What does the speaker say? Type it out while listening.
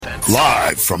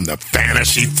Live from the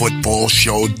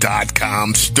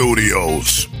FantasyFootballShow.com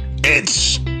studios,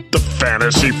 it's the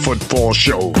Fantasy Football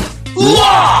Show.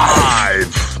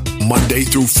 Live! Monday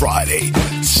through Friday,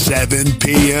 7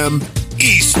 p.m.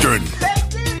 Eastern.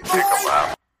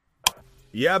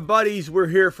 Yeah, buddies, we're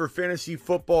here for Fantasy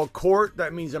Football Court.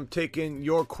 That means I'm taking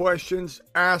your questions.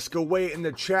 Ask away in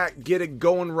the chat. Get it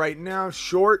going right now.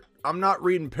 Short. I'm not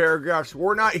reading paragraphs.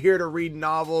 We're not here to read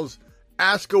novels.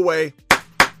 Ask away.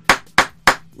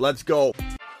 Let's go.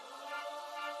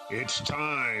 It's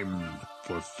time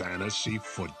for Fantasy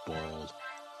Football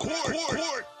Court.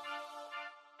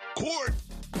 Court.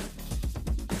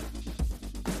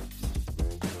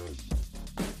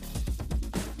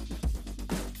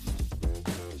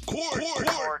 Court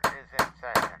is in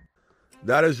session.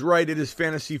 That is right. It is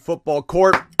Fantasy Football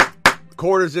Court.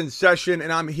 Court is in session,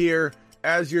 and I'm here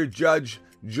as your judge,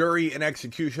 jury, and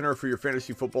executioner for your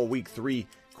Fantasy Football Week 3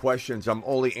 questions. I'm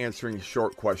only answering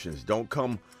short questions. Don't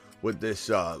come with this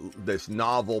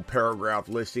novel paragraph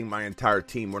listing my entire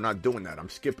team. We're not doing that. I'm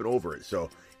skipping over it.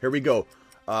 So here we go.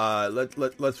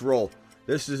 Let's roll.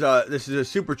 This is a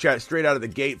super chat straight out of the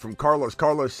gate from Carlos.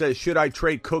 Carlos says, should I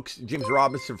trade Cooks, James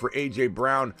Robinson for AJ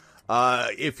Brown?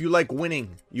 If you like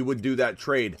winning, you would do that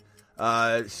trade.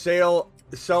 Sell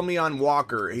me on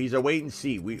Walker. He's a wait and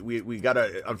see. We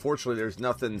gotta. Unfortunately, there's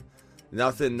nothing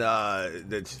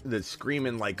that's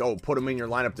screaming like, oh, put him in your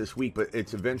lineup this week, but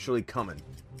it's eventually coming.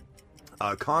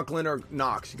 Conklin or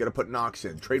Knox? You got to put Knox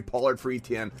in. Trade Pollard for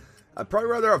ETN. I'd probably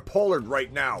rather have Pollard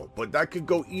right now, but that could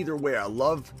go either way. I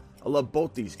love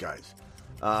both these guys.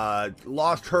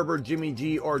 Lost Herbert, Jimmy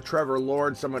G, or Trevor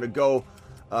Lawrence. I'm gonna go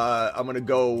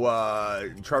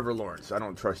Trevor Lawrence. I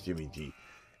don't trust Jimmy G.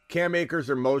 Cam Akers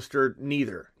or Mostert?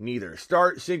 Neither.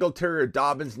 Start Singletary or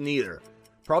Dobbins? Neither.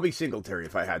 Probably Singletary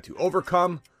if I had to.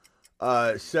 Overcome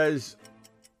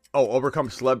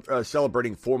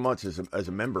celebrating 4 months as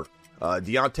a member.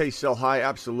 Deontay sell high?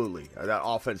 Absolutely. That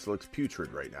offense looks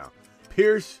putrid right now.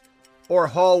 Pierce or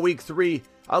Hall week 3?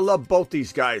 I love both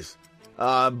these guys.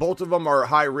 Both of them are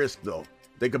high risk though.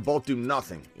 They could both do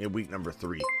nothing in week number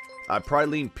 3. I'd probably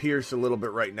lean Pierce a little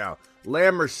bit right now.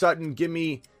 Lamb or Sutton? Give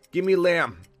me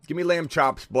Lamb. Give me lamb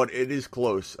chops, but it is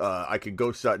close. I could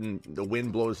go Sutton. The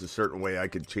wind blows a certain way. I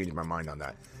could change my mind on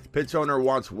that. Pitts owner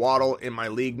wants Waddle in my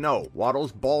league. No,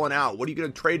 Waddle's balling out. What are you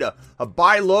going to trade a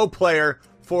buy low player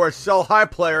for a sell high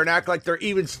player and act like they're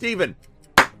even Steven?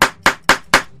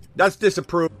 That's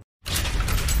disapproved.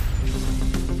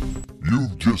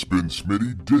 You've just been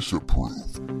Smitty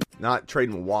disapproved. Not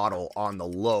trading Waddle on the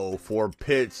low for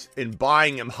Pitts and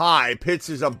buying him high. Pitts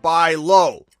is a buy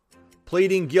low.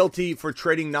 Pleading guilty for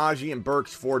trading Najee and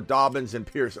Burks for Dobbins and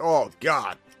Pierce. Oh,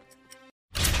 God.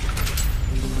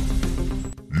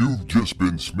 You've just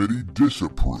been Smitty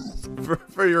disapproved.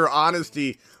 For your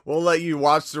honesty, we'll let you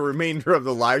watch the remainder of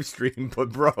the live stream.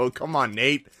 But, bro, come on,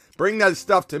 Nate. Bring that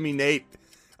stuff to me, Nate.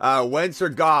 Wentz or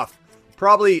Goff?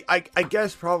 Probably, I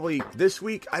guess probably this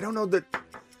week. I don't know that.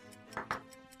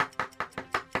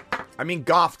 I mean,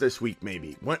 Goff this week,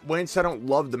 maybe. Wentz, I don't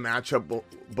love the matchup,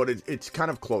 but it's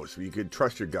kind of close. You could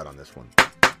trust your gut on this one.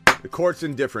 The court's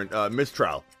indifferent.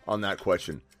 Mistrial on that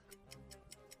question.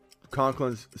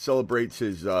 Conklin celebrates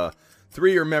his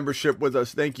 3-year membership with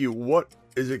us. Thank you. What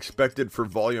is expected for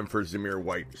volume for Zamir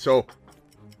White? So,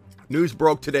 news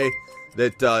broke today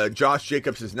that Josh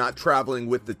Jacobs is not traveling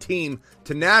with the team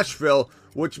to Nashville,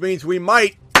 which means we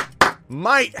might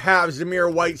have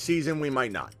Zamir White season. We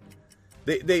might not.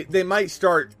 They might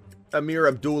start Amir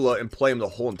Abdullah and play him the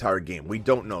whole entire game. We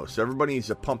don't know. So everybody needs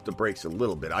to pump the brakes a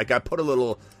little bit. I put a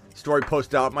little story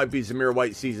post out. It might be Zamir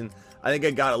White season. I think I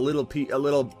got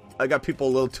I got people a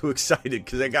little too excited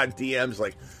because I got DMs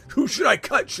like, who should I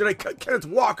cut? Should I cut Kenneth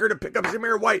Walker to pick up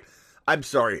Zamir White? I'm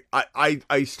sorry.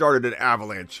 I started an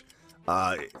avalanche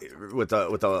with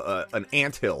an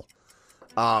anthill.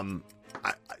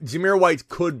 Zamir White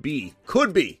could be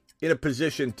in a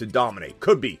position to dominate.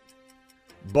 Could be.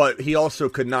 But he also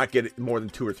could not get more than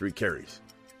 2 or 3 carries.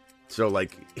 So,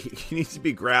 like, he needs to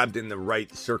be grabbed in the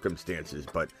right circumstances.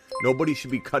 But nobody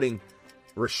should be cutting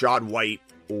Rachaad White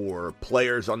or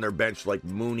players on their bench like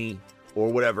Mooney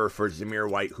or whatever for Zamir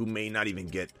White, who may not even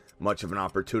get much of an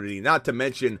opportunity. Not to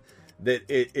mention that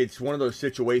it's one of those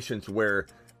situations where,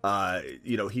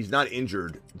 he's not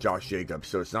injured, Josh Jacobs.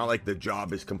 So it's not like the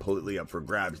job is completely up for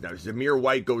grabs. Now, Zamir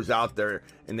White goes out there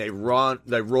and they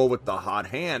roll with the hot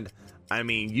hand. I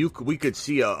mean, we could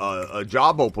see a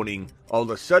job opening all of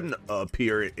a sudden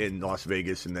appear in Las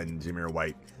Vegas and then Zamir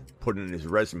White put it in his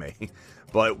resume.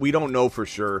 But we don't know for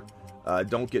sure.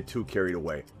 Don't get too carried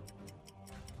away.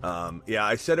 Yeah,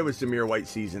 I said it was Zamir White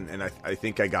season, and I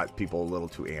think I got people a little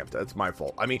too amped. That's my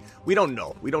fault. I mean, we don't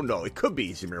know. It could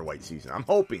be Zamir White season. I'm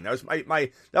hoping. That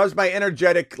was my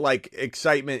energetic, like,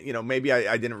 excitement. You know, maybe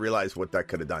I didn't realize what that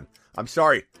could have done. I'm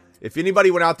sorry. If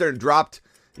anybody went out there and dropped,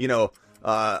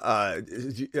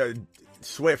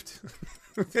 Swift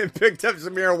and picked up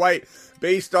Zamir White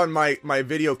based on my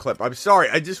video clip, I'm sorry.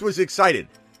 I just was excited.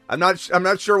 I'm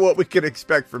not sure what we can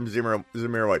expect from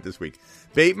Zamir White this week.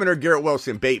 Bateman or Garrett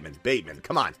Wilson? Bateman.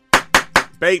 Come on.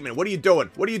 Bateman, what are you doing?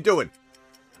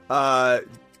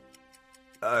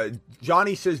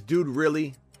 Johnny says, dude,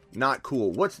 really? Not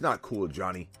cool. What's not cool,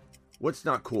 Johnny? What's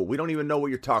not cool? We don't even know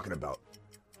what you're talking about.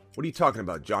 What are you talking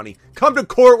about, Johnny? Come to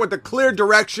court with a clear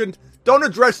direction. Don't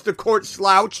address the court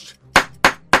slouched.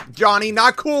 Johnny,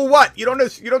 not cool what? You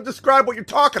don't describe what you're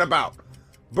talking about.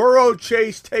 Burrow,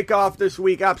 Chase, take off this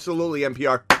week. Absolutely,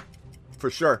 NPR. For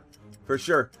sure.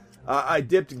 I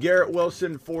dipped Garrett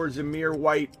Wilson for Zamir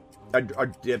White.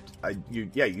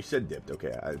 You said dipped.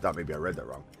 Okay, I thought maybe I read that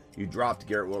wrong. You dropped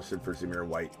Garrett Wilson for Zamir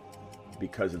White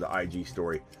because of the IG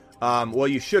story. Well,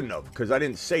 you shouldn't have, because I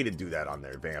didn't say to do that on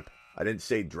there, Vamp. I didn't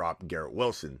say drop Garrett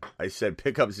Wilson. I said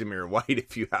pick up Zamir White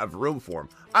if you have room for him.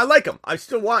 I like him.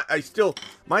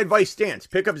 My advice stands.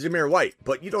 Pick up Zamir White,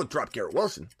 but you don't drop Garrett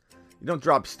Wilson. You don't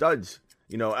drop studs.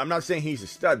 You know, I'm not saying he's a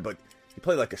stud, but he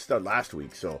played like a stud last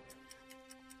week, so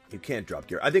you can't drop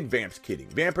Garrett. I think Vamp's kidding.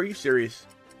 Vamp, are you serious?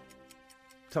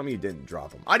 Tell me you didn't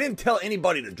drop him. I didn't tell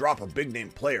anybody to drop a big-name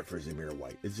player for Zamir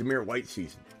White. It's Zamir White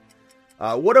season.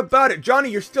 What about it?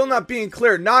 Johnny, you're still not being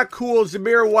clear. Not cool,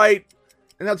 Zamir White.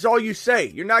 And that's all you say.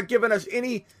 You're not giving us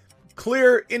any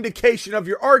clear indication of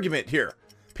your argument here.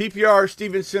 PPR,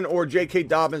 Stevenson, or J.K.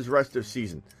 Dobbins rest of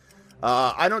season.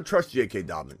 I don't trust J.K.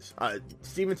 Dobbins.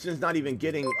 Stevenson's not even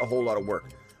getting a whole lot of work.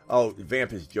 Oh,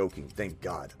 Vamp is joking. Thank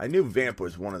God. I knew Vamp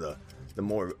was one of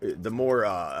the more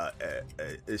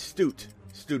astute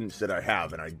students that I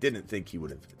have, and I didn't think he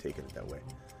would have taken it that way.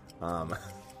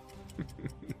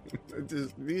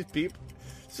 These people,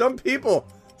 some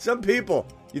people,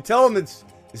 you tell them it's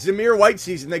Zamir White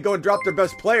season, they go and drop their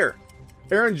best player.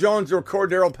 Aaron Jones or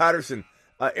Cordero Patterson.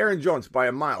 Aaron Jones by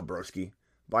a mile, broski.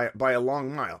 By a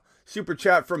long mile. Super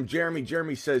chat from Jeremy.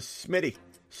 Jeremy says, Smitty,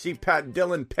 C-Pat,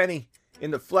 Dylan, Penny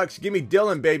in the flex. Give me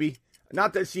Dylan, baby.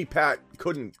 Not that C-Pat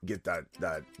couldn't get that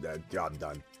job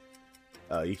done.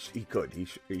 He could.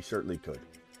 He certainly could.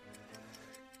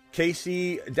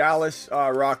 KC, Dallas,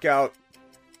 rock out.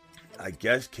 I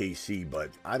guess KC, but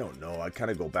I don't know. I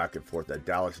kind of go back and forth. That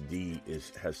Dallas D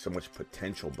has so much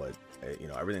potential, but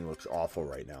everything looks awful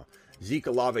right now. Zeke,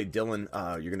 Olave, Dylan.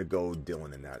 You're gonna go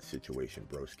Dylan in that situation,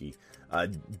 broski.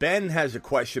 Ben has a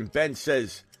question. Ben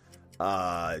says,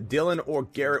 Dylan or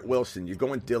Garrett Wilson. You're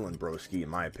going Dylan, broski, in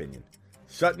my opinion.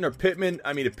 Sutton or Pittman.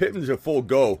 I mean, if Pittman's a full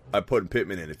go, I put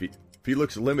Pittman in. If he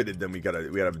looks limited, then we gotta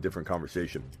have a different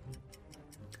conversation.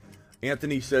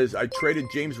 Anthony says, I traded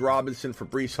James Robinson for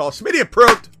Breece Hall. Smitty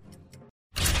approved.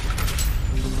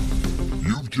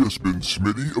 You've just been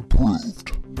Smitty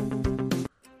approved.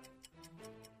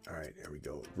 All right, here we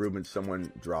go. Ruben,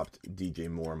 someone dropped DJ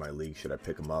Moore in my league. Should I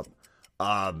pick him up?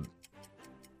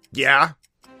 Yeah.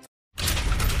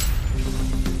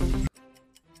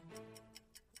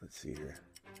 Let's see here.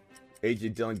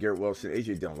 AJ Dillon, Garrett Wilson.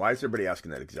 AJ Dillon. Why is everybody asking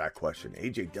that exact question?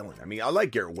 AJ Dillon. I mean, I like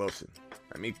Garrett Wilson.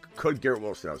 I mean, could Garrett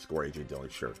Wilson outscore A.J. Dillon?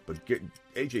 Sure. But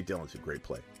A.J. Dillon's a great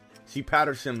play. C.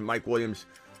 Patterson, Mike Williams,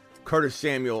 Curtis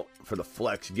Samuel for the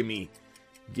flex. Give me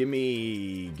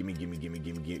C.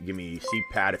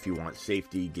 Pat if you want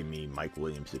safety. Give me Mike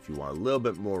Williams if you want a little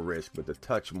bit more risk, but a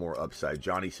touch more upside.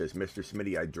 Johnny says, Mr.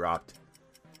 Smitty, I dropped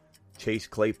Chase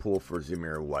Claypool for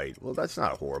Zamir White. Well, that's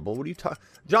not horrible. What are you talking?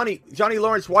 Johnny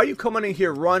Lawrence, why are you coming in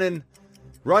here running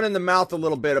the mouth a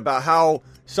little bit about how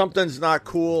something's not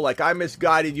cool, like I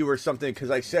misguided you or something, because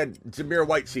I said Zamir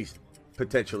White season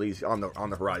potentially is on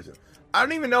the horizon. I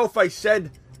don't even know if I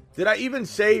said, did I even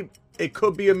say it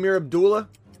could be Amir Abdullah,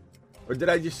 or did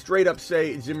I just straight up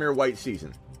say Zamir White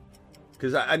season?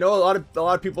 Because I know a lot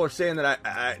of people are saying that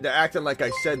they're acting like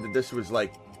I said that this was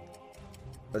like.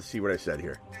 Let's see what I said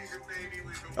here.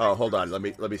 Oh, hold on. Let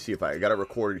me see if I got it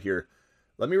recorded here.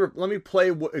 Let me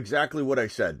play exactly what I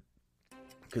said,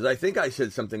 because I think I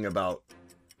said something about.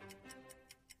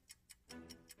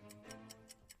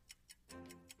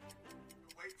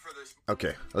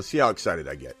 Okay, let's see how excited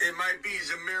I get. It might be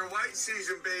Zamir White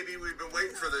season, baby. We've been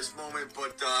waiting for this moment,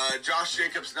 but Josh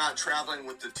Jacobs not traveling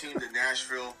with the team to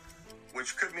Nashville,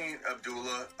 which could mean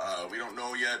Abdullah. We don't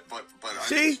know yet, but I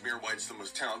think Zamir White's the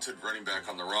most talented running back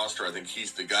on the roster. I think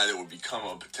he's the guy that would become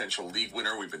a potential league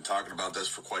winner. We've been talking about this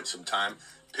for quite some time.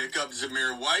 Pick up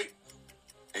Zamir White.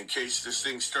 in case this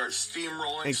thing starts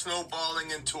steamrolling,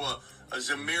 snowballing into a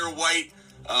Zamir White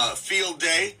field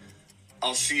day.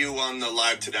 I'll see you on the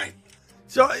live tonight.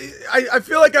 So I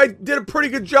feel like I did a pretty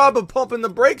good job of pumping the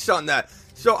brakes on that.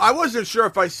 So I wasn't sure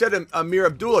if I said Amir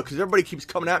Abdullah, because everybody keeps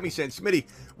coming at me saying, Smitty,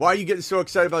 why are you getting so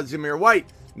excited about Zamir White?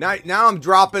 Now I'm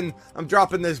dropping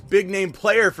this big name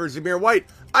player for Zamir White.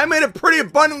 I made it pretty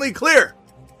abundantly clear.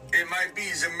 It might be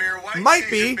Zamir White might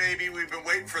season, be. Baby. We've been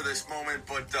waiting for this moment,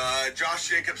 but Josh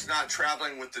Jacobs not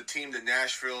traveling with the team to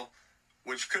Nashville,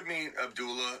 which could mean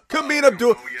Abdullah. Could mean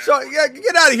Abdullah. So yeah,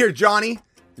 get out of here, Johnny,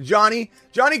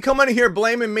 come in here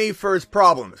blaming me for his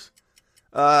problems.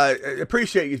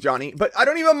 Appreciate you, Johnny, but I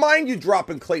don't even mind you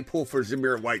dropping Claypool for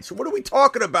Zamir White. So what are we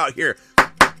talking about here?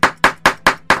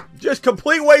 Just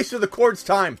complete waste of the court's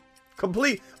time.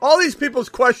 All these people's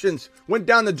questions went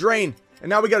down the drain, and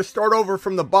now we got to start over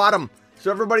from the bottom. So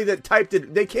everybody that typed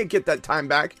it, they can't get that time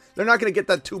back. They're not going to get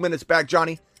that 2 minutes back,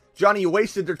 Johnny. Johnny, you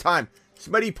wasted their time.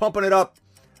 Smitty pumping it up.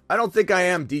 I don't think I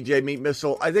am, DJ Meat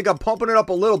Missile. I think I'm pumping it up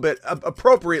a little bit,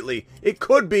 appropriately. It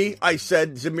could be, I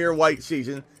said, Zamir White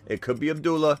season. It could be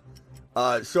Abdullah.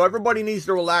 So everybody needs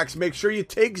to relax. Make sure you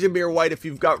take Zamir White if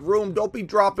you've got room. Don't be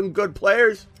dropping good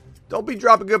players.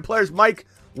 Mike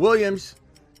Williams.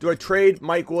 Do I trade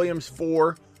Mike Williams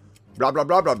for blah, blah,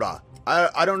 blah, blah, blah?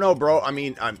 I don't know, bro. I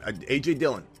mean, I'm A.J.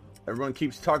 Dillon. Everyone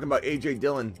keeps talking about A.J.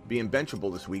 Dillon being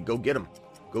benchable this week. Go get him.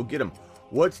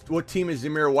 What team is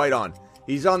Zamir White on?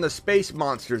 He's on the Space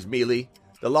Monsters, Mealy.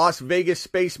 The Las Vegas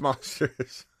Space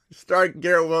Monsters. Start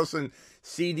Garrett Wilson,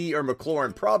 CD, or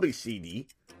McLaurin. Probably CD.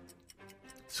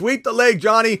 Sweep the leg,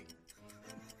 Johnny.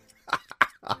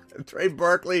 Trade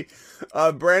Barkley,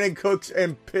 Brandon Cooks,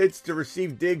 and Pitts to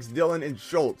receive Diggs, Dillon, and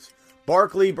Schultz.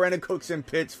 Barkley, Brandon Cooks, and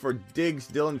Pitts for Diggs,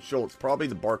 Dillon, Schultz. Probably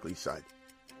the Barkley side.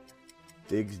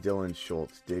 Diggs, Dillon,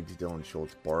 Schultz.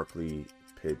 Barkley,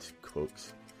 Pitts,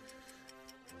 Cooks.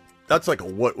 That's like a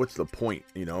what's the point,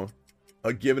 you know?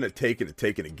 A give and a take and a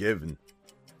take and a give, and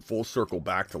full circle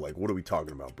back to like, what are we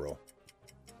talking about, bro?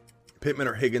 Pittman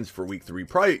or Higgins for week 3?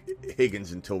 Probably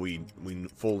Higgins until we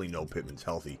fully know Pittman's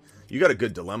healthy. You got a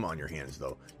good dilemma on your hands,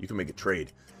 though. You can make a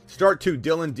trade. Start 2,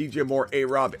 Dillon, DJ Moore,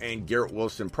 A-Rob, and Garrett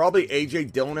Wilson. Probably A.J.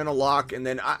 Dillon in a lock, and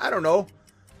then, I don't know.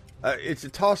 It's a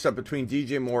toss-up between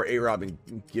DJ Moore, A-Rob, and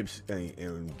Gibbs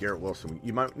and Garrett Wilson.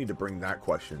 You might need to bring that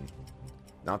question.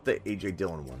 Not the A.J.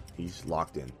 Dillon one. He's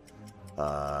locked in.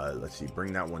 Let's see.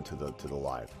 Bring that one to the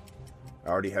live. I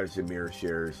already have Zamir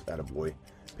shares. Attaboy.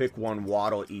 Pick one,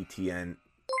 Waddle, ETN.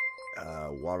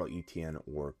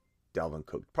 Or Dalvin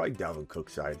Cook. Probably Dalvin Cook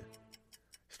side.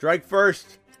 Strike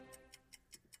first,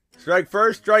 strike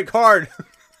hard.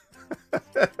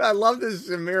 I love this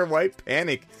Zamir White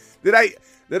panic. Did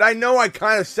I know I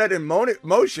kind of set in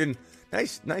motion?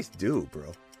 Nice dude,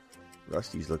 bro.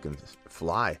 Rusty's looking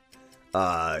fly.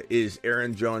 Is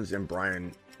Aaron Jones and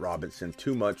Brian Robinson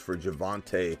too much for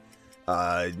Javonte?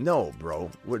 No,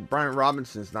 bro. Brian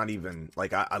Robinson's not even,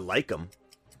 like, I like him.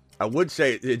 I would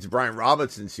say it's Brian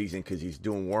Robinson's season because he's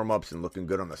doing warm-ups and looking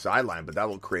good on the sideline, but that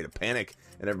will create a panic,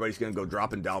 and everybody's going to go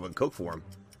dropping Dalvin Cook for him.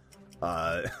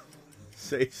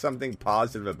 Say something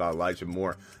positive about Elijah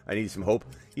Moore. I need some hope.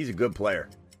 He's a good player.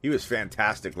 He was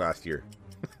fantastic last year.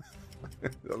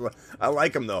 I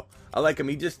like him, though. I like him.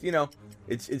 He just,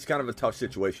 it's kind of a tough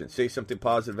situation. Say something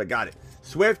positive. I got it.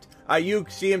 Swift, Ayuk,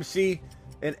 CMC,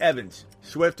 and Evans.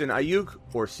 Swift and Ayuk,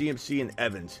 or CMC and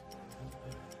Evans.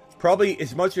 Probably,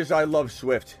 as much as I love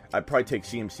Swift, I'd probably take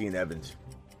CMC and Evans.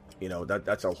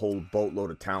 That's a whole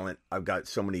boatload of talent. I've got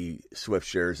so many Swift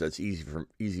shares that's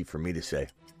easy for me to say.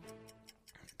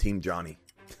 Team Johnny.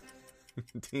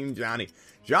 Team Johnny.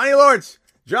 Johnny Lawrence.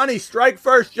 Johnny, strike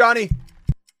first, Johnny.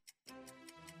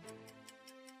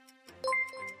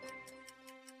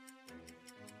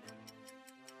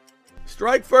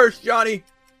 Strike first, Johnny.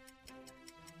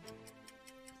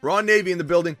 Ron Navy in the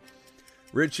building.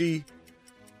 Richie.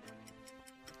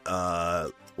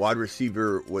 Wide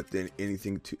receiver with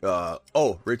anything to...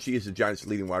 Richie is the Giants'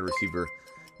 leading wide receiver.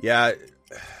 Yeah,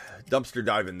 dumpster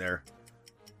dive in there.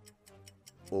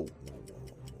 Whoa.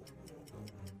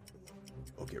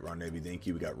 Okay, Ron Navy, thank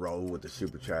you. We got Raul with the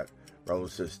super chat. Raul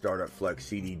says start at flex,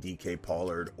 CD, DK,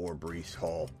 Pollard, or Breece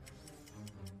Hall.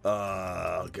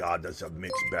 God, that's a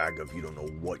mixed bag of you don't know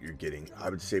what you're getting. I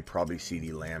would say probably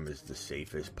CD Lamb is the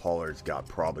safest. Pollard's got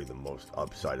probably the most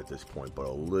upside at this point, but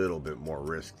a little bit more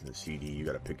risk than CD. You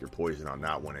got to pick your poison on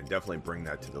that one, and definitely bring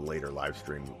that to the later live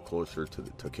stream, closer to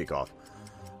kickoff.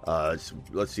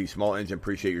 Let's see. Small Engine,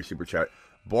 appreciate your super chat.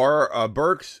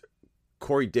 Burks,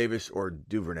 Corey Davis, or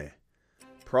Duvernay?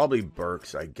 Probably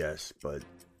Burks, I guess, but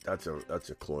that's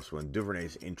a close one.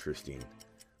 Duvernay's interesting,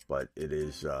 but it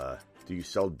is Do you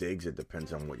sell Diggs? It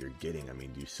depends on what you're getting. I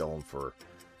mean, do you sell them for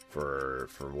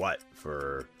what?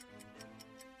 For,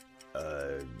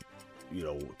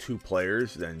 two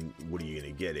players? Then what are you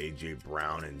going to get? A.J.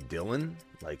 Brown and Dillon?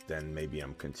 Like, then maybe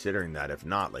I'm considering that. If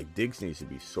not, like, Diggs needs to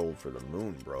be sold for the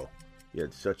moon, bro. He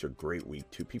had such a great week,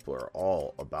 too. People are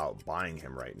all about buying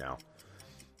him right now.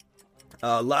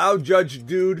 Loud Judge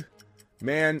Dude.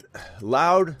 Man,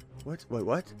 Loud. What? Wait,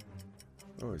 what?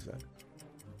 What was that?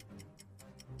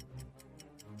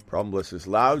 Problem list is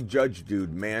Loud Judge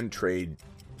Dude. Man trade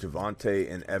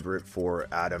Javonte and Everett for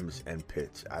Adams and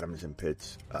Pitts. Adams and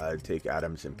Pitts. Take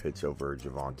Adams and Pitts over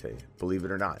Javonte. Believe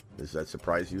it or not. Does that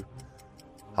surprise you?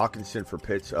 Hawkinson for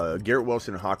Pitts. Garrett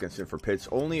Wilson and Hawkinson for Pitts.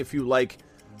 Only if you like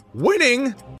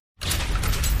winning.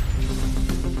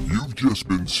 You've just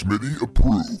been Smitty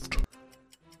approved.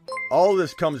 All of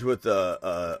this comes with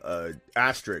a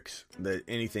asterisk that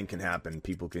anything can happen.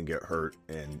 People can get hurt,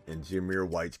 and Zamir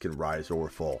Whites can rise or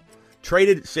fall.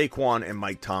 Traded Saquon and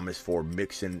Mike Thomas for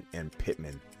Mixon and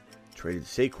Pittman. Traded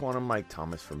Saquon and Mike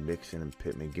Thomas for Mixon and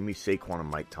Pittman. Give me Saquon and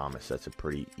Mike Thomas. That's a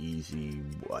pretty easy.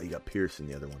 Well, you got Pearson,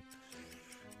 the other one.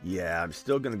 Yeah, I'm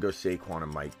still going to go Saquon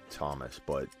and Mike Thomas,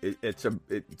 but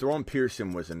throwing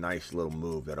Pearson was a nice little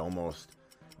move that almost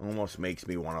makes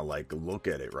me want to like look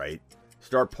at it, right?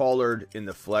 Start Pollard in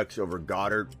the flex over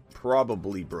Goddard.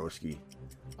 Probably Broski.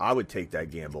 I would take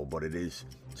that gamble, but it's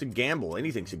a gamble.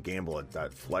 Anything's a gamble at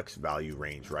that flex value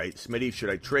range, right? Smitty, should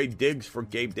I trade Diggs for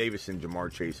Gabe Davis and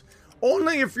Jamar Chase?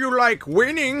 Only if you like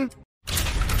winning. You've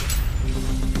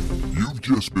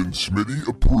just been Smitty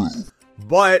approved.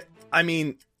 But, I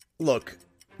mean, look,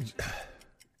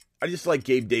 I just like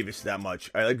Gabe Davis that much.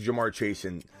 I like Jamar Chase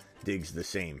and Diggs the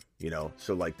same,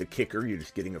 So, like, the kicker, you're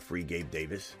just getting a free Gabe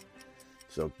Davis.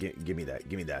 So give me that.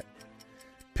 Give me that.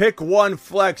 Pick one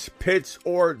flex, Pitts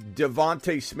or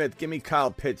Devontae Smith. Give me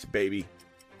Kyle Pitts, baby.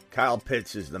 Kyle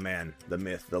Pitts is the man, the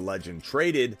myth, the legend.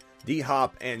 Traded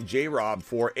D-Hop and J-Rob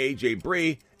for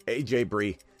AJB.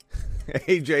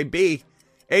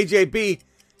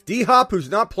 D-Hop, who's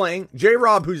not playing.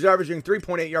 J-Rob, who's averaging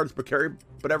 3.8 yards per carry,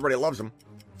 but everybody loves him.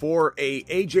 For a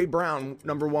A.J. Brown,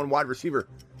 number 1 wide receiver.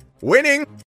 Winning.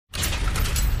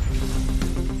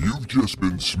 You've just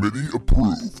been Smitty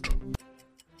approved.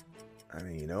 I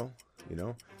mean, you know.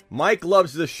 Mike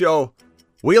loves the show.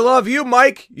 We love you,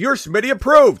 Mike. You're Smitty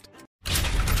approved.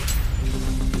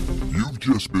 You've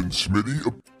just been Smitty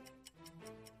approved.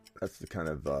 That's the kind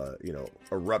of,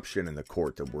 eruption in the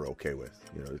court that we're okay with.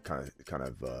 Kind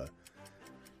of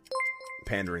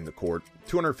pandering the court.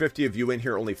 250 of you in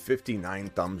here, only 59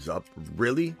 thumbs up.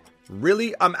 Really?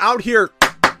 Really? I'm out here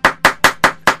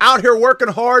working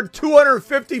hard.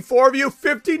 254 of you,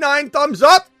 59 thumbs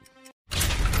up.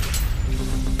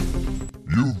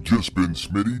 You've just been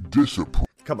Smitty disapproved.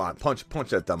 Come on, punch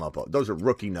that thumb up. Those are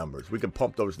rookie numbers. We can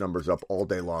pump those numbers up all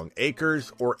day long.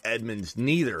 Akers or Edmonds,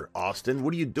 neither. Austin,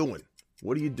 what are you doing?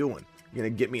 You're gonna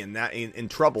get me in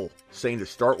trouble saying to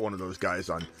start one of those guys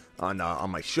on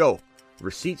my show.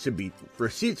 Receipts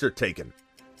are taken.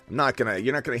 You're not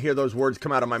gonna hear those words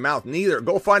come out of my mouth. Neither.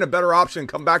 Go find a better option.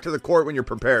 Come back to the court when you're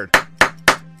prepared.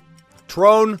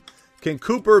 Trone, can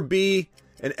Cooper be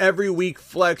an every week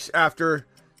flex after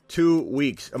 2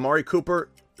 weeks? Amari Cooper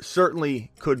certainly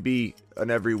could be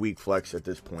an every week flex at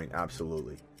this point.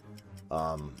 Absolutely.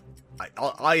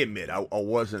 I admit I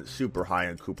wasn't super high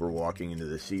on Cooper walking into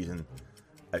the season.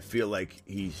 I feel like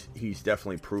he's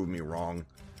definitely proved me wrong,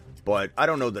 but I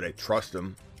don't know that I trust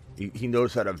him. He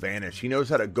knows how to vanish. He knows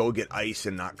how to go get ice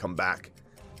and not come back.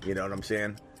 You know what I'm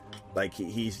saying? Like,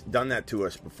 he's done that to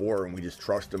us before, and we just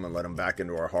trust him and let him back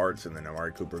into our hearts, and then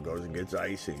Amari Cooper goes and gets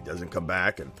ice, and he doesn't come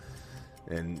back, and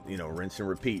rinse and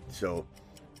repeat. So,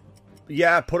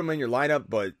 yeah, put him in your lineup,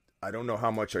 but I don't know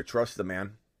how much I trust the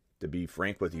man, to be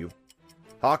frank with you.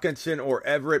 Hawkinson or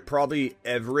Everett? Probably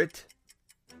Everett.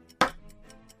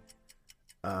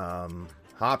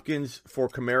 Hopkins for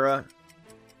Kamara.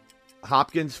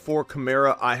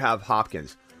 I have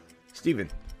Hopkins. Steven,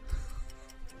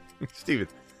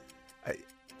 I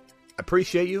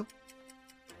appreciate you.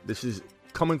 This is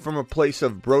coming from a place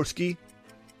of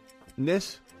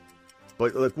broski-ness.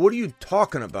 But, like, what are you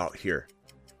talking about here?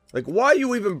 Like, why are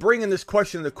you even bringing this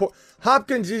question to the court?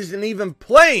 Hopkins isn't even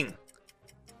playing.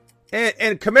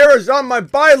 And Kamara's on my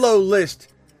buy low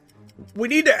list. We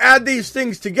need to add these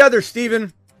things together,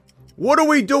 Steven. What are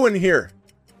we doing here?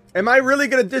 Am I really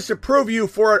going to disapprove you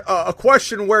for a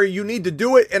question where you need to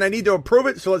do it and I need to approve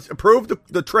it? So let's approve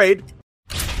the trade.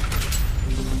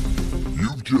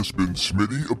 You've just been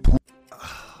Smitty approved.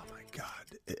 Oh, my God.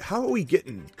 How are we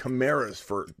getting Kamaras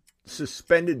for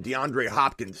suspended DeAndre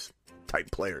Hopkins type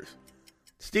players?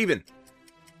 Steven,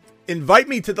 Invite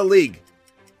me to the league.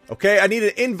 Okay? I need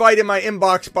an invite in my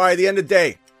inbox by the end of the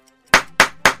day.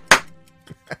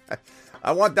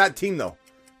 I want that team, though.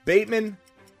 Bateman,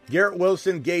 Garrett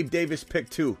Wilson, Gabe Davis, pick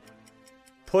 2.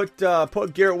 Put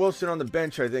Garrett Wilson on the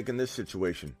bench, I think, in this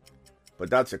situation. But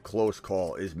that's a close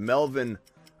call. Is Melvin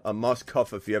a must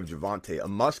cuff if you have Javonte? A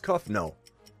must cuff? No.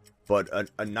 But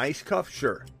a nice cuff?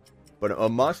 Sure. But a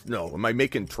must? No. Am I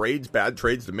making trades, bad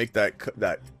trades, to make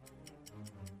that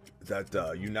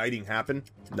uniting happen?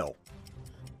 No.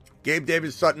 Gabe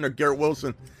Davis, Sutton, or Garrett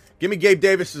Wilson. Give me Gabe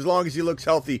Davis as long as he looks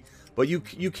healthy. But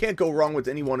you can't go wrong with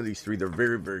any one of these 3. They're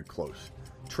very, very close.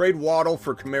 Trade Waddle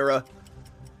for Kamara.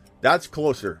 That's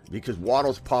closer because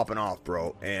Waddle's popping off,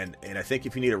 bro. And I think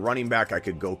if you need a running back, I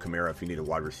could go Kamara. If you need a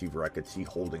wide receiver, I could see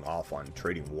holding off on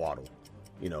trading Waddle,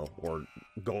 or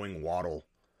going Waddle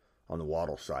on the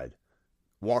Waddle side.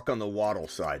 Walk on the Waddle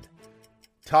side.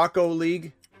 Taco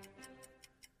League.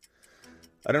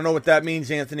 I don't know what that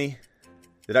means, Anthony.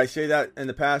 Did I say that in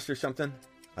the past or something?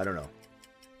 I don't know.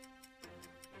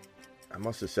 I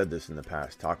must have said this in the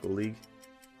past. Taco League.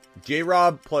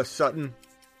 J-Rob plus Sutton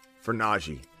for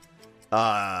Najee.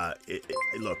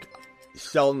 Look,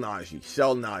 sell Najee.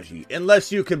 Sell Najee.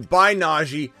 Unless you can buy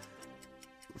Najee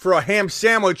for a ham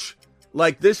sandwich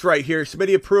like this right here.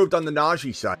 Smitty approved on the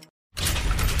Najee side.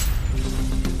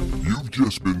 You've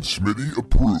just been Smitty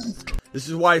approved. This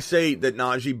is why I say that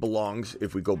Najee belongs.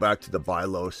 If we go back to the buy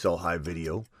low, sell high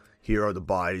video. Here are the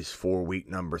buys for week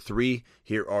number 3.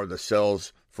 Here are the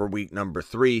sells for week number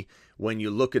 3. When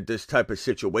you look at this type of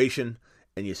situation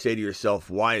and you say to yourself,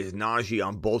 why is Najee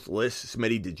on both lists?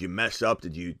 Smitty, did you mess up?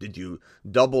 Did you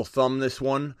double thumb this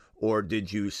one? Or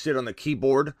did you sit on the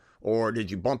keyboard? Or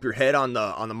did you bump your head on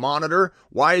the monitor?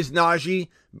 Why is Najee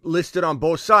listed on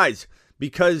both sides?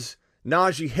 Because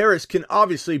Najee Harris can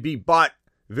obviously be bought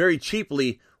very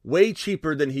cheaply, way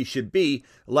cheaper than he should be,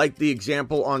 like the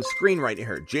example on screen right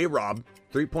here. J-Rob,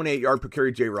 3.8 yard per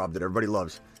carry J-Rob that everybody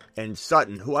loves. And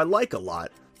Sutton, who I like a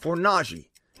lot, for Najee.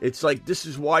 It's like, this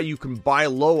is why you can buy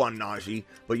low on Najee,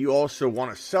 but you also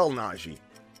want to sell Najee.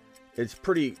 It's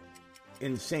pretty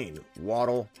insane.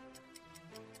 Waddle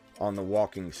on the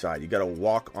walking side. You got to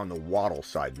walk on the Waddle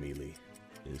side, Mealy,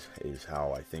 is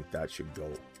how I think that should go.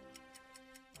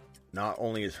 Not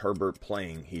only is Herbert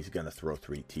playing, he's going to throw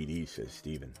 3 TDs, says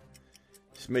Steven.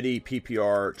 Smitty,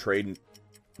 PPR, trade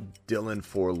Dylan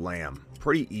for Lamb.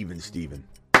 Pretty even, Steven.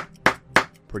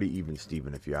 Pretty even,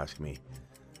 Steven, if you ask me.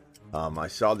 I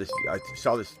saw this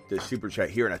super chat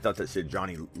here, and I thought that said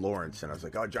Johnny Lawrence, and I was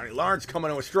like, oh, Johnny Lawrence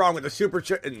coming in strong with the super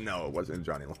chat. And no, it wasn't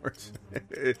Johnny Lawrence.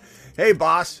 Hey,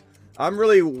 boss, I'm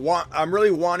really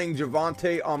wanting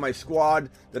Javonte on my squad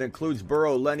that includes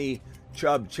Burrow, Lenny,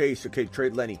 Chubb, Chase. Okay,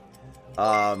 trade Lenny.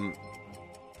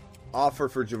 Offer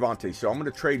for Javonte. So I'm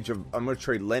gonna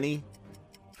trade Lenny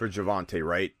for Javonte,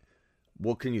 right?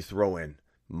 What can you throw in?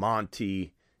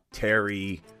 Monty,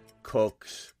 Terry,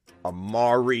 Cooks,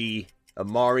 Amari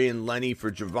and Lenny for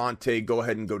Javonte. Go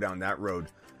ahead and go down that road.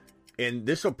 And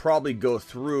this will probably go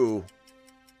through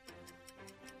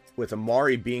with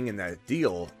Amari being in that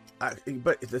deal.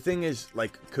 But the thing is,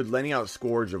 like, could Lenny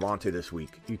outscore Javonte this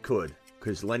week? You could,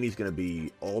 because Lenny's going to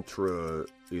be ultra,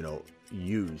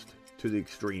 used to the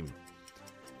extreme.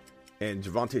 And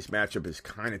Javonte's matchup is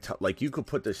kind of tough. Like, you could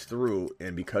put this through,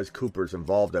 and because Cooper's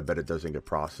involved, I bet it doesn't get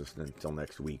processed until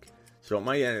next week. So it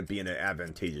might end up being an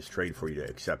advantageous trade for you to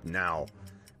accept now,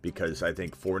 because I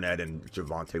think Fournette and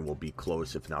Javonte will be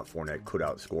close. If not, Fournette could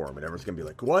outscore him, and everyone's gonna be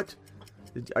like, "What?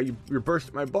 You're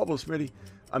bursting my bubble, Smitty?"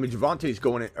 I mean, Javonte's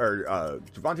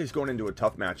going into a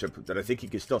tough matchup that I think he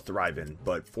can still thrive in,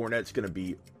 but Fournette's gonna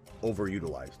be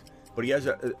overutilized. But he has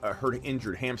a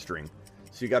injured hamstring,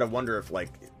 so you got to wonder if, like,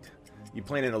 you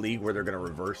playing in a league where they're going to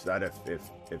reverse that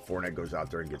if Fournette goes out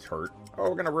there and gets hurt. Oh,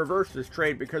 we're going to reverse this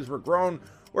trade because we're grown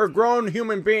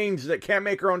human beings that can't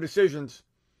make our own decisions.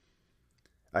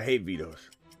 I hate vetoes.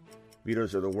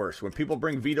 Vetoes are the worst. When people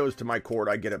bring vetoes to my court,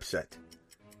 I get upset.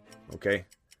 Okay?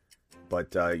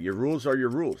 But your rules are your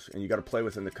rules, and you got to play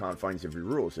within the confines of your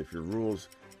rules. If your rules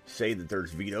say that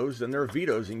there's vetoes, then there are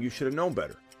vetoes, and you should have known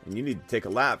better. And you need to take a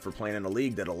lap for playing in a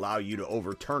league that allow you to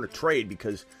overturn a trade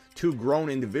because 2 grown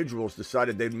individuals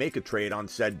decided they'd make a trade on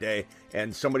said day,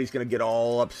 and somebody's going to get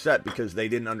all upset because they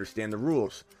didn't understand the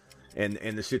rules and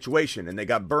the situation, and they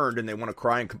got burned, and they want to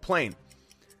cry and complain.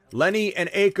 Lenny and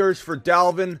Akers for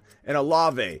Dalvin and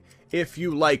Olave. If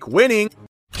you like winning...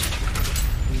 You've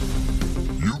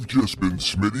just been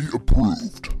Smitty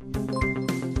approved.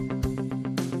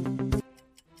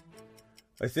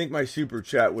 I think my super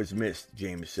chat was missed,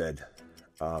 James said.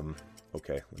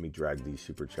 Okay, let me drag these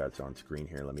super chats on screen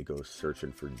here. Let me go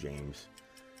searching for James.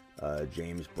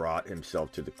 James brought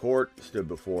himself to the court, stood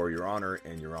before Your Honor,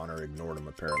 and Your Honor ignored him,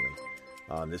 apparently.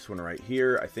 This one right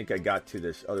here, I think I got to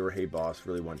this other Hey Boss,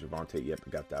 really want Gervonta. Yep, I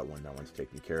got that one. That one's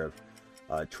taken care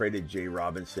of. Traded Jay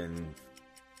Robinson,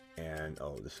 and,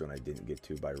 this one I didn't get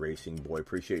to by Racing Boy.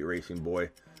 Appreciate you, Racing Boy.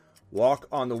 Walk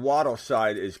on the Waddle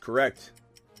side is correct.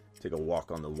 Take a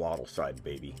walk on the Waddle side,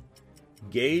 baby.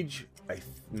 Gage, I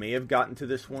may have gotten to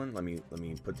this one. Let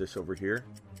me put this over here.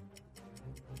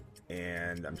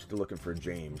 And I'm still looking for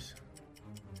James.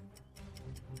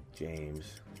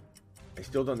 I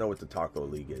still don't know what the Taco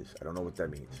League is. I don't know what that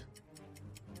means.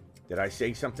 Did I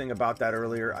say something about that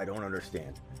earlier? I don't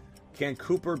understand. Can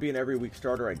Cooper be an every week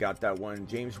starter? I got that one.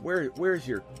 James, where's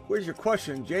your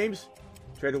question, James?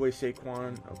 Trade away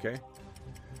Saquon. Okay.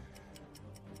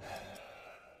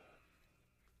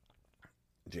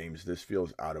 James, this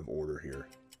feels out of order here.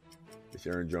 Is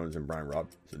Aaron Jones and Brian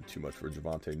Robinson too much for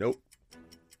Gervonta? Nope.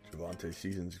 Gervonta's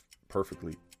season's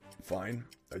perfectly fine.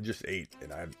 I just ate,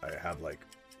 and I have like,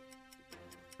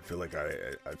 I feel like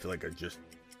I just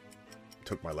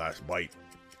took my last bite.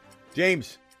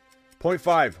 James,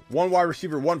 0.5, 1 wide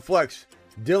receiver, 1 flex.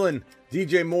 Dylan,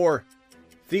 DJ Moore,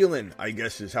 Thielen, I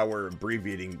guess is how we're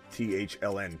abbreviating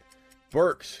THLN.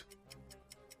 Burks,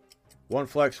 1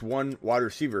 flex, 1 wide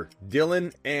receiver.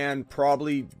 Dylan and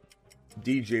probably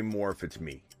DJ Moore if it's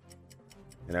me.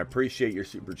 And I appreciate your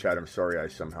super chat. I'm sorry I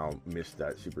somehow missed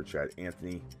that super chat.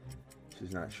 Anthony, this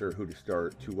is not sure who to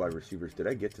start. 2 wide receivers. Did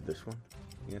I get to this one?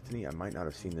 Anthony, I might not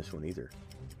have seen this one either.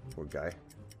 Poor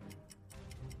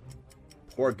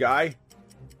guy.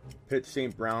 Pitt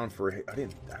St. Brown for... I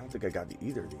don't think I got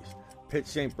either of these. Pitt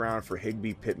St. Brown for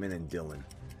Higbee, Pittman, and Dillon.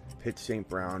 Pitt St.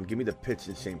 Brown. Give me the Pitts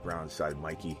and St. Brown side,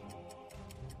 Mikey.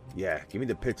 Yeah, give me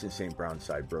the Pitts and St. Brown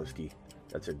side, broski.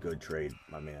 That's a good trade,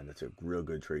 my man. That's a real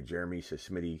good trade. Jeremy says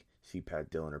Smitty, C-Pat,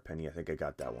 Dillon, or Penny. I think I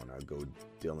got that one. I'll go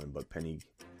Dillon, but Penny,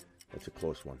 that's a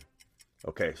close one.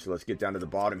 Okay, so let's get down to the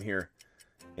bottom here.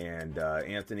 And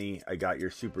Anthony, I got your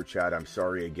super chat. I'm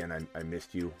sorry again, I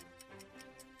missed you.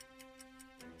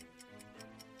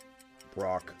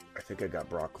 Brock, I think I got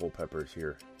Brock Culpepper's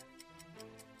here.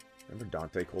 Remember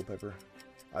Dante Culpepper?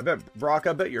 I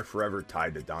bet you're forever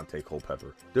tied to Dante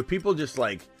Culpepper. Do people just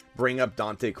like bring up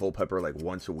Dante Culpepper like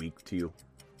once a week to you?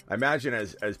 I imagine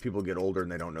as people get older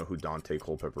and they don't know who Dante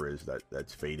Culpepper is,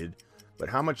 that's faded. But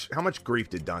how much grief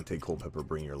did Dante Culpepper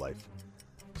bring your life?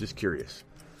 Just curious.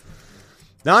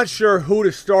 Not sure who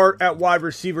to start at wide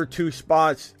receiver 2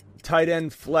 spots. Tight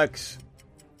end flex.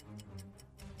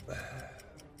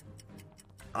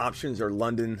 Options are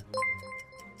London.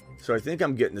 So I think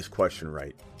I'm getting this question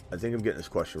right.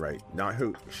 Not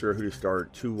sure who to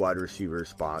start. 2 wide receiver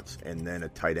spots and then a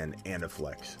tight end and a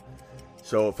flex.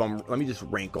 So let me just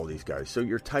rank all these guys. So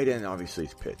your tight end obviously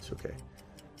is Pitts, okay.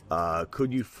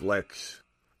 Could you flex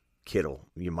Kittle?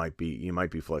 You might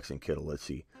be flexing Kittle. Let's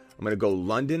see. I'm going to go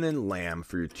London and Lamb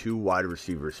for your 2 wide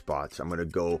receiver spots. I'm going to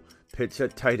go Pitts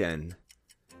at tight end.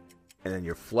 And then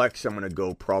your flex, I'm going to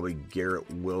go probably Garrett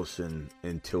Wilson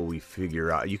until we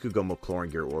figure out. You could go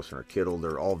McLaurin, Garrett Wilson, or Kittle.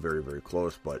 They're all very, very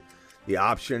close. But the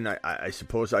option, I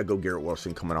suppose I go Garrett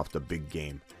Wilson coming off the big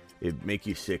game. It'd make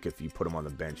you sick if you put him on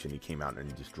the bench and he came out and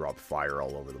he just dropped fire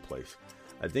all over the place.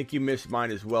 I think you missed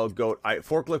mine as well, Goat.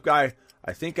 Forklift guy,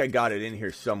 I think I got it in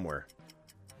here somewhere.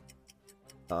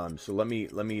 So let me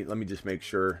just make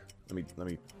sure. Let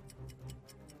me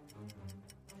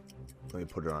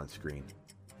put it on screen.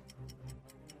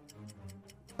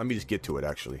 Let me just get to it,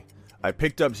 actually. I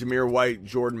picked up Zamir White,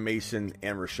 Jordan Mason,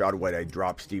 and Rashad White. I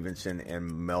dropped Stevenson and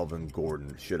Melvin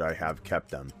Gordon. Should I have kept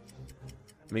them?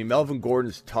 I mean, Melvin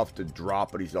Gordon's tough to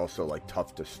drop, but he's also, like,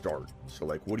 tough to start. So,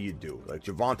 like, what do you do? Like,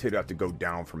 Javonte would have to go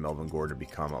down for Melvin Gordon to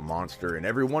become a monster. And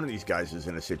every one of these guys is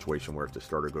in a situation where if the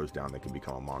starter goes down, they can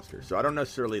become a monster. So I don't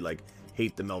necessarily, like,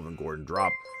 hate the Melvin Gordon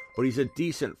drop. But he's a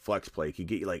decent flex play. He could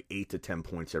get you, like, 8 to 10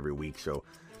 points every week. So,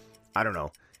 I don't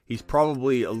know. He's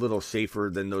probably a little safer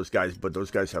than those guys, but those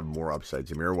guys have more upside.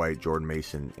 Zamir White, Jordan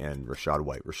Mason, and Rashad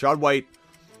White. Rashad White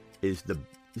is the...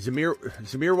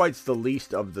 Zamir White's the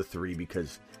least of the 3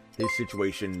 because his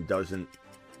situation doesn't...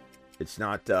 It's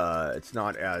not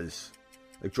as...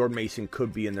 Like, Jordan Mason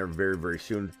could be in there very, very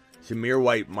soon. Zamir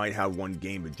White might have 1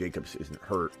 game if Jacobs isn't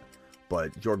hurt,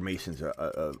 but Jordan Mason's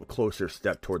a closer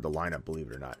step toward the lineup,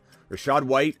 believe it or not. Rashad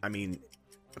White, I mean,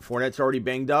 Fournette's already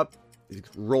banged up. He's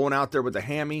rolling out there with a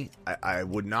hammy. I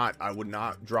would not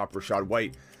drop Rashad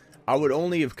White. I would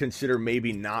only have considered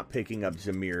maybe not picking up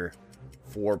Zamir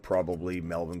for probably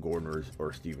Melvin Gordon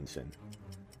or Stevenson.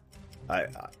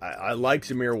 I like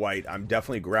Zamir White. I'm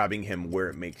definitely grabbing him where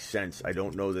it makes sense. I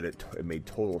don't know that it made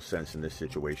total sense in this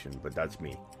situation, but that's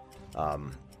me.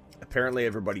 Apparently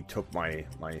everybody took my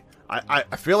I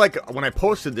feel like when I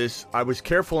posted this, I was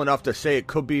careful enough to say it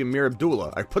could be Ameer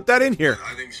Abdullah. I put that in here.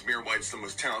 I think Zamir White's the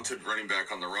most talented running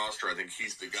back on the roster. I think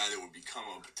he's the guy that would become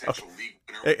a potential league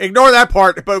winner. Ignore that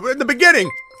part, but in the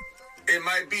beginning. It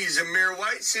might be Zamir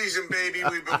White season, baby.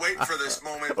 We've been waiting for this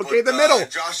moment. Okay, the middle.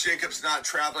 Josh Jacobs not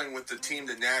traveling with the team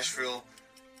to Nashville,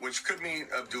 which could mean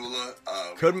Abdullah.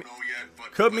 Could don't know yet,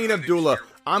 but could mean Abdullah.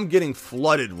 I'm getting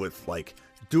flooded with, like,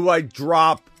 do I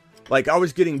drop... Like, I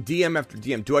was getting DM after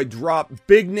DM. Do I drop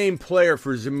big name player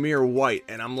for Zamir White?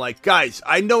 And I'm like, guys,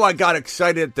 I know I got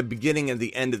excited at the beginning and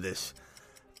the end of this.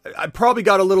 I probably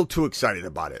got a little too excited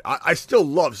about it. I still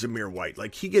love Zamir White.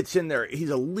 Like, he gets in there.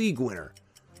 He's a league winner.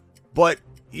 But,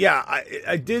 yeah,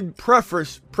 I did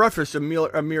preface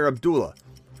Ameer Abdullah.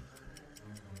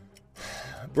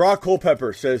 Brock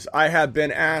Culpepper says, I have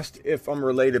been asked if I'm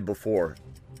related before.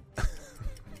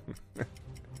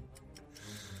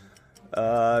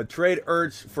 Trade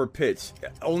Ertz for Pitts.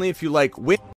 Only if you like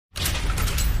win. You've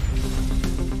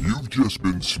just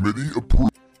been Smitty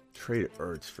approved. Trade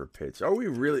Ertz for Pitts. Are we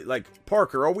really, like,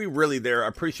 Parker, are we really there? I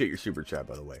appreciate your super chat,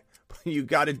 by the way. You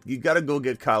gotta go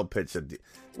get Kyle Pitts.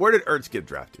 Where did Ertz get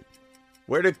drafted?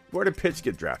 Where did Pitts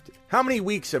get drafted? How many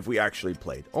weeks have we actually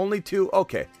played? Only 2?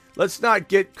 Okay. Let's not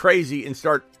get crazy and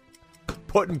start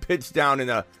putting Pitts down in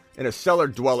a cellar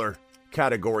dweller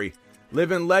category.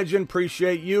 Living legend,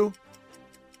 appreciate you.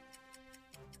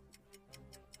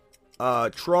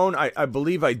 Trone, I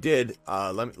believe I did.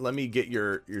 Let me get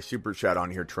your super chat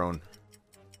on here, Trone.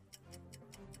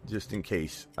 Just in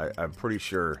case. I'm pretty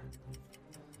sure.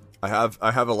 I have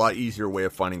a lot easier way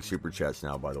of finding super chats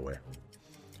now, by the way.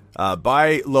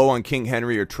 Buy low on King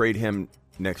Henry or trade him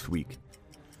next week.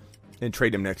 And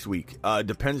trade him next week.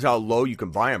 Depends how low you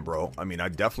can buy him, bro. I mean,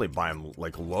 I'd definitely buy him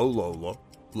like low,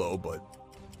 but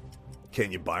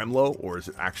can you buy him low, or is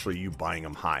it actually you buying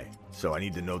him high? So I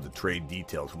need to know the trade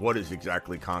details. What is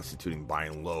exactly constituting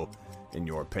buying low, in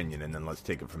your opinion? And then let's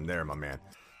take it from there, my man.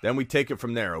 Then we take it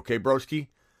from there, okay, broski?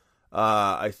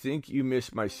 I think you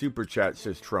missed my super chat,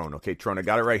 says Trone. Okay, Trone, I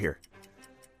got it right here.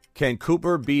 Can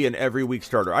Cooper be an every week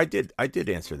starter? I did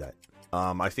answer that.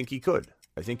 I think he could.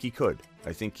 I think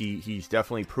he's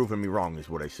definitely proven me wrong, is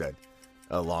what I said.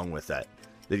 Along with that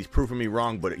he's proven me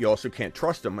wrong, but you also can't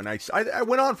trust him. And I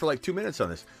went on for like 2 minutes on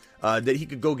this. That he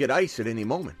could go get ice at any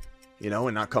moment,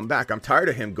 and not come back. I'm tired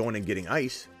of him going and getting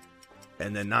ice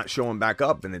and then not showing back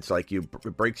up, and it's like it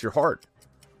breaks your heart.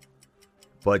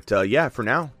 But yeah, for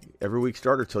now, every week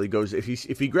starter till he goes. If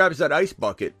he grabs that ice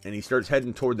bucket and he starts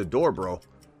heading toward the door, bro,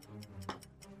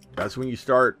 that's when you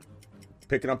start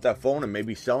picking up that phone and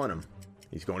maybe selling him.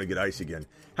 He's going to get ice again.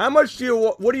 How much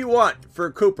what do you want for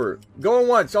Cooper? Going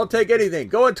once, I'll take anything.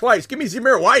 Going twice, give me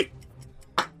Zamir White.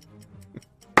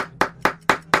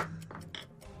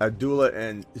 Abdullah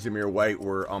and Zamir White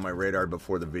were on my radar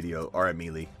before the video. All right,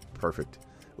 Mealy. Perfect.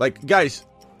 Like, guys,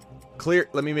 clear.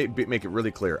 Let me make it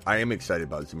really clear. I am excited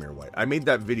about Zamir White. I made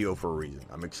that video for a reason.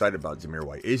 I'm excited about Zamir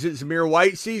White. Is it Zamir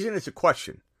White season? It's a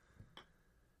question.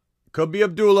 Could be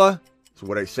Abdullah. That's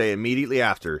what I say immediately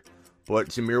after. But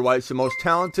Zamir White's the most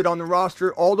talented on the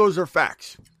roster. All those are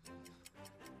facts.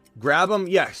 Grab him?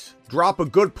 Yes. Drop a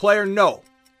good player? No.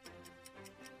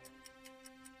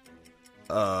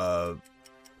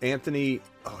 Anthony.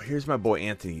 Oh, here's my boy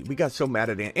Anthony. We got so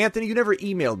mad at Anthony. You never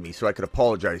emailed me so I could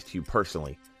apologize to you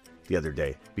personally the other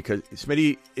day. Because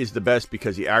Smitty is the best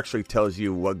because he actually tells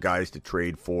you what guys to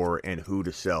trade for and who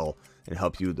to sell and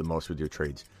helps you the most with your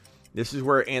trades. This is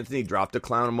where Anthony dropped a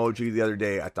clown emoji the other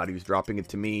day. I thought he was dropping it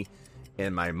to me.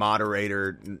 And my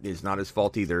moderator is not his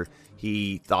fault either.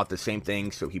 He thought the same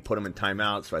thing, so he put him in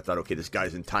timeout. So I thought, okay, this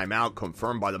guy's in timeout,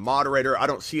 confirmed by the moderator. I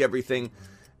don't see everything.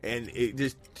 And it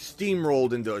just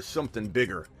steamrolled into something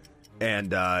bigger.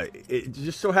 And it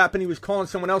just so happened he was calling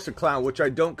someone else a clown, which I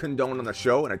don't condone on the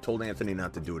show. And I told Anthony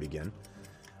not to do it again.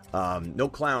 No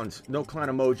clowns, no clown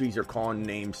emojis or calling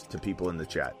names to people in the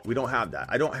chat. We don't have that.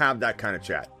 I don't have that kind of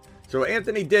chat. So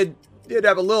Anthony did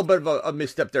have a little bit of a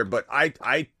misstep there, but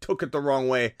I took it the wrong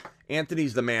way.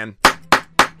 Anthony's the man.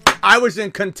 I was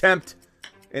in contempt,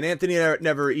 and Anthony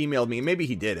never emailed me. Maybe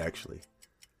he did, actually.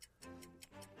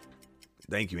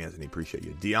 Thank you, Anthony. Appreciate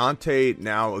you. Deontay,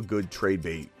 now a good trade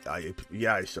bait.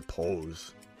 Yeah, I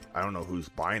suppose. I don't know who's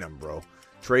buying him, bro.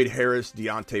 Trade Harris,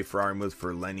 Deontay Freiermuth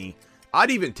for Lenny.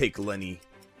 I'd even take Lenny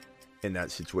in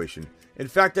that situation. In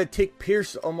fact, I'd take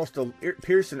Pierce and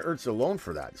Ertz alone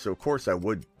for that. So, of course, I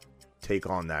would take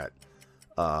on that.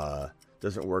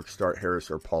 Doesn't work. Start Harris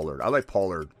or Pollard. I like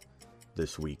Pollard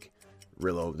this week.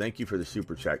 Rillo, thank you for the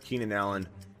super chat. Keenan Allen,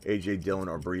 AJ Dillon,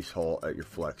 or Breece Hall at your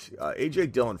flex.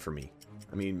 AJ Dillon for me.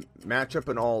 I mean, matchup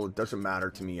and all, it doesn't matter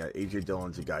to me. A.J.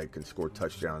 Dillon's a guy who can score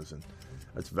touchdowns, and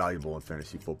that's valuable in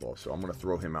fantasy football. So I'm going to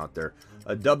throw him out there.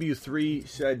 W3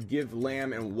 said, give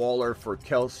Lamb and Waller for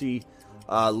Kelsey.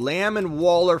 Lamb and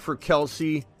Waller for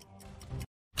Kelsey.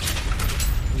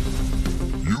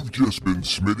 You've just been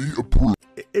Smitty approved.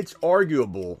 It's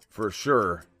arguable for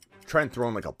sure. Try and throw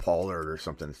him like a Pollard or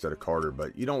something instead of Carter,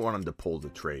 but you don't want him to pull the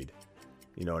trade.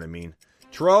 You know what I mean?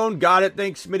 Trone, got it.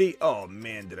 Thanks, Smitty. Oh,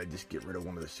 man, did I just get rid of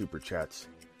one of the super chats?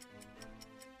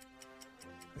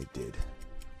 I did.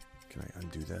 Can I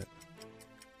undo that?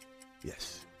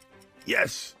 Yes.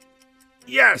 Yes.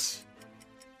 Yes.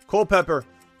 Culpepper,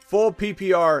 full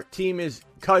PPR. Team is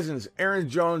Cousins, Aaron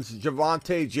Jones,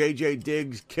 Javonte, JJ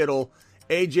Diggs, Kittle,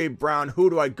 AJ Brown. Who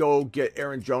do I go get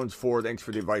Aaron Jones for? Thanks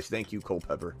for the advice. Thank you,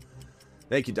 Culpepper.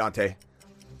 Thank you, Dante.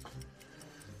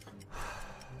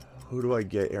 Who do I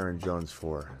get Aaron Jones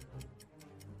for?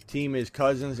 Team is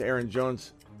Cousins, Aaron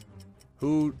Jones.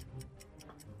 Who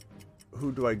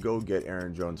do I go get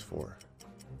Aaron Jones for?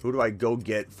 Who do I go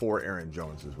get for Aaron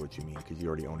Jones is what you mean, because you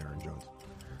already own Aaron Jones.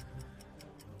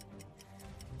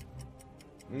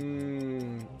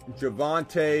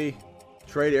 Javonte.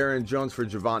 Trade Aaron Jones for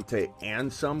Javonte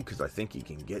and some, because I think he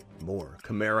can get more.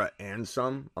 Kamara and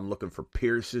some. I'm looking for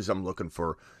Pierce's. I'm looking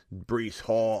for Breece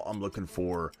Hall. I'm looking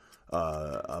for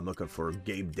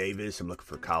Gabe Davis. I'm looking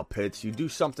for Kyle Pitts. You do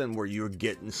something where you're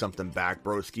getting something back,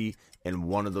 broski, and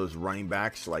one of those running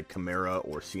backs like Kamara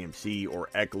or CMC or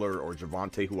Eckler or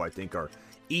Javonte, who I think are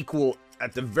equal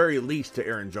at the very least to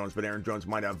Aaron Jones, but Aaron Jones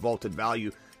might have vaulted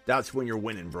value. That's when you're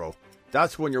winning, bro.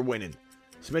 That's when you're winning.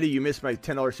 Smitty, you missed my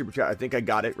 $10 super chat. I think I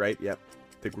got it, right? Yep.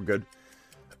 I think we're good.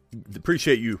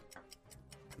 Appreciate you,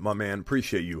 my man.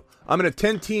 Appreciate you. I'm in a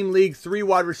 10-team league, 3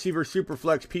 wide receiver super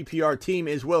flex PPR. Team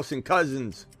is Wilson,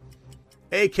 Cousins,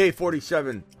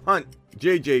 AK-47, Hunt,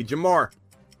 JJ, Jamar.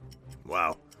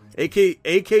 Wow. AK,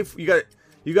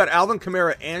 you got Alvin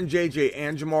Kamara and JJ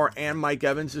and Jamar and Mike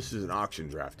Evans. This is an auction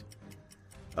draft.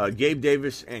 Gabe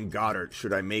Davis and Goddard.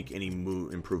 Should I make any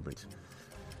improvements?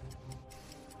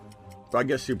 So I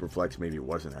guess Superflex maybe it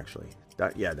wasn't actually.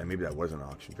 Maybe that was an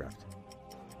auction draft.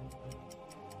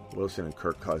 Wilson and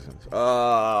Kirk Cousins.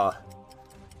 I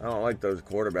don't like those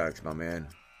quarterbacks, my man.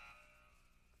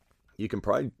 You can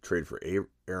probably trade for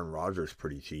Aaron Rodgers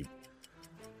pretty cheap.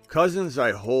 Cousins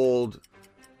I hold.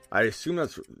 I assume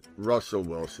that's Russell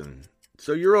Wilson.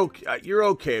 So you're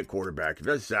okay at quarterback. If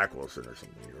that's Zach Wilson or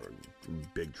something, you're in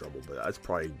big trouble. But that's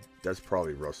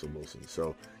probably Russell Wilson.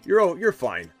 So you're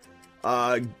fine.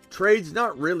 Trades,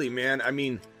 not really, man. I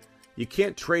mean, you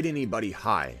can't trade anybody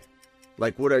high.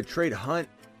 Like, would I trade Hunt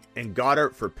and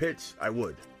Goddard for Pitts? I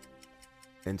would.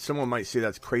 And someone might say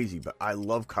that's crazy, but I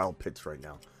love Kyle Pitts right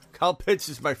now. Kyle Pitts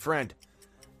is my friend,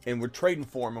 and we're trading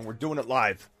for him, and we're doing it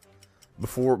live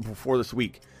before this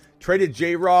week. Traded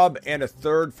J-Rob and a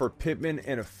third for Pittman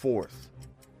and a fourth.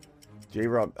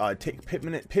 J-Rob, take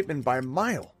Pittman by a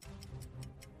mile.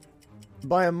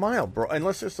 By a mile, bro.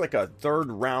 Unless it's like a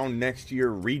third round next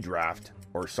year redraft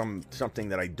or something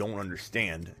that I don't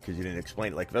understand because you didn't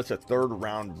explain it. Like, if that's a third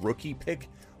round rookie pick,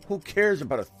 who cares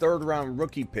about a third round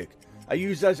rookie pick? I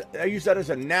use that as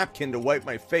a napkin to wipe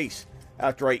my face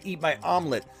after I eat my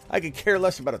omelet. I could care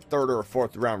less about a third or a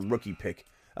fourth round rookie pick.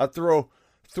 I'll throw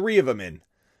 3 of them in.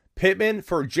 Pittman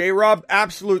for J-Rob,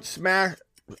 absolute smash.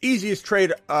 Easiest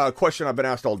trade question I've been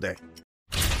asked all day.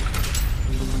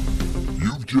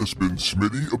 You've just been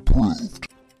Smitty approved.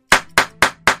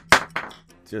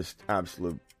 Just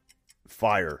absolute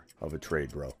fire of a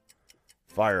trade, bro.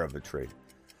 Fire of a trade.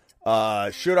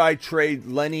 Should I trade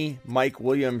Lenny, Mike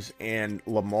Williams, and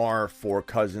Lamar for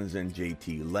Cousins and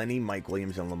JT? Lenny, Mike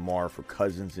Williams, and Lamar for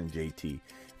Cousins and JT.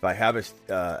 If I have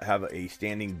a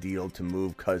standing deal to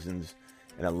move Cousins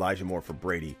and Elijah Moore for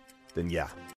Brady, then yeah.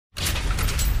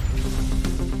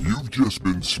 You've just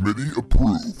been Smitty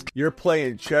approved. You're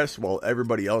playing chess while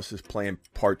everybody else is playing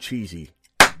Parcheesi.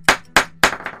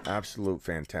 Absolute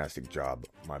fantastic job,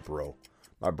 my bro.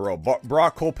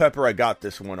 Brock Culpepper, I got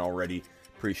this one already.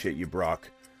 Appreciate you, Brock.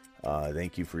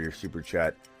 Thank you for your super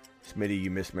chat. Smitty, you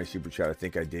missed my super chat. I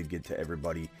think I did get to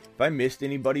everybody. If I missed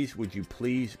anybody's, would you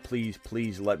please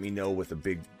let me know with a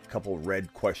big couple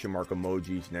red question mark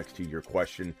emojis next to your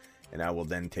question, and I will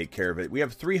then take care of it. We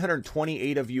have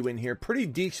 328 of you in here. Pretty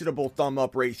decentable thumb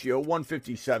up ratio,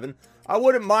 157. I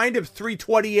wouldn't mind if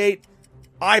 328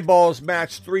 eyeballs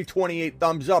matched 328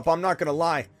 thumbs up. I'm not going to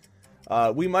lie.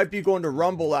 We might be going to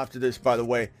Rumble after this, by the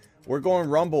way. We're going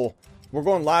Rumble. We're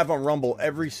going live on Rumble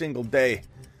every single day.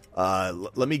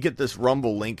 Let me get this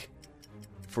Rumble link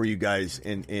for you guys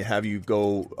and have you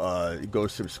go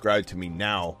subscribe to me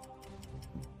now.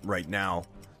 Right now.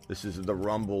 This is the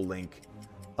Rumble link.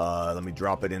 Let me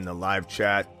drop it in the live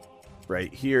chat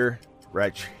right here.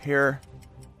 Right here.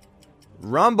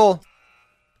 Rumble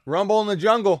in the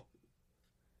jungle.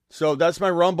 So that's my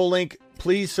Rumble link.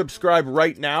 Please subscribe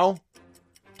right now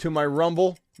to my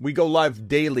Rumble. We go live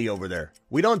daily over there.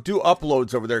 We don't do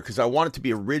uploads over there because I want it to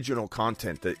be original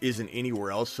content that isn't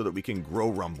anywhere else so that we can grow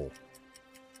Rumble.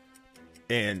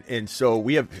 And so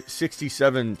we have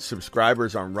 67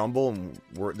 subscribers on Rumble, and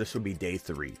this will be day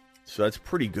 3. So that's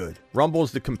pretty good. Rumble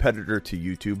is the competitor to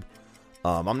YouTube.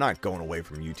 I'm not going away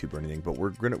from YouTube or anything, but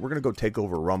we're gonna go take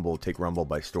over Rumble, take Rumble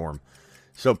by storm.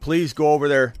 So please go over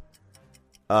there.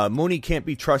 Mooney can't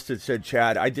be trusted, said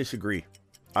Chad. I disagree.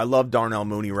 I love Darnell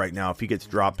Mooney right now. If he gets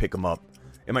dropped, pick him up.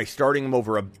 Am I starting him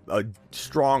over a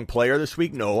strong player this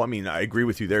week? No. I mean, I agree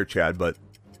with you there, Chad, but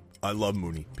I love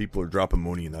Mooney. People are dropping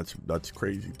Mooney, and that's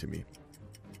crazy to me.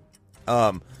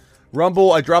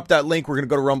 Rumble, I dropped that link. We're going to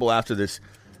go to Rumble after this.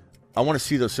 I want to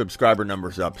see those subscriber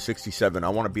numbers up, 67. I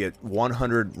want to be at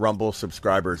 100 Rumble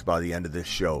subscribers by the end of this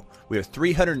show. We have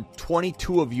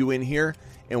 322 of you in here,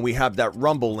 and we have that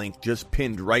Rumble link just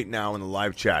pinned right now in the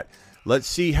live chat. Let's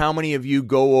see how many of you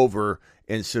go over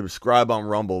and subscribe on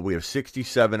Rumble. We have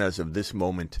 67 as of this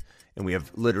moment, and we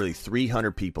have literally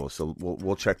 300 people, so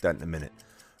we'll check that in a minute.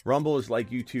 Rumble is like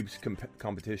YouTube's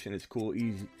competition. It's cool,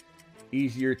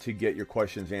 easier to get your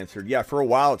questions answered. Yeah, for a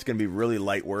while it's going to be really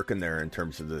light work in there in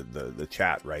terms of the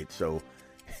chat, right? So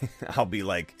I'll be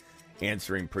like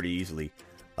answering pretty easily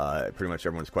pretty much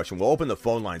everyone's question. We'll open the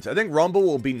phone lines. I think Rumble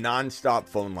will be non-stop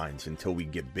phone lines until we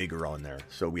get bigger on there.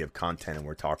 So we have content and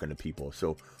we're talking to people.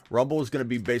 So Rumble is going to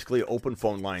be basically open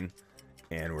phone line,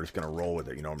 and we're just going to roll with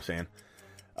it. You know what I'm saying?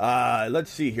 Let's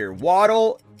see here.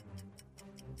 Waddle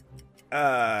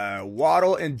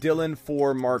and Dillon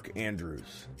for Mark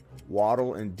Andrews.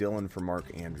 Waddle and Dillon for Mark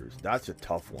Andrews. That's a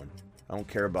tough one. I don't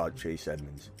care about Chase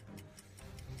Edmonds.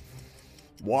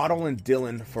 Waddle and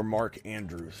Dillon for Mark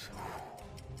Andrews.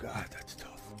 God, that's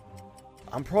tough.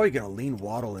 I'm probably going to lean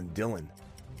Waddle and Dillon.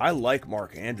 I like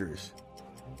Mark Andrews.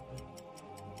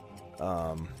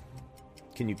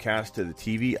 Can you cast to the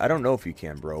TV? I don't know if you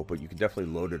can, bro, but you can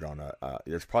definitely load it on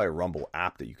there's probably a Rumble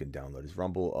app that you can download. Is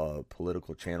Rumble a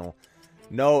political channel?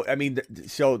 No, I mean,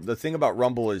 so the thing about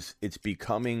Rumble is it's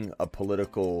becoming a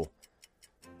political,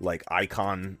 like,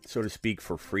 icon, so to speak,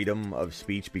 for freedom of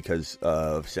speech because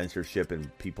of censorship,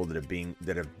 and people that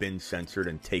have been censored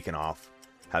and taken off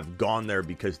have gone there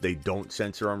because they don't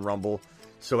censor on Rumble.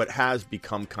 So it has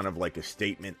become kind of like a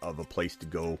statement of a place to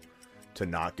go to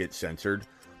not get censored.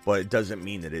 But it doesn't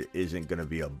mean that it isn't going to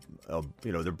be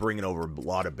they're bringing over a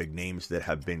lot of big names that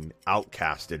have been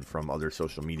outcasted from other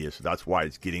social media. So that's why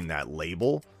it's getting that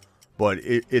label. But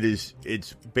it's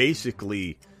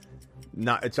basically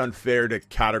not, it's unfair to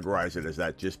categorize it as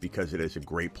that just because it is a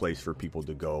great place for people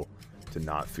to go to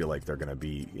not feel like they're going to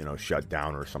be, shut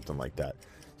down or something like that.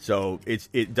 So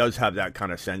it does have that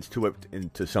kind of sense to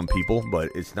it to some people,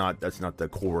 but that's not the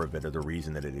core of it or the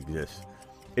reason that it exists.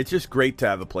 It's just great to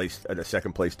have a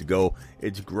second place to go.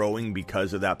 It's growing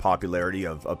because of that popularity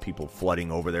of people flooding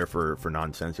over there for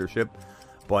non-censorship.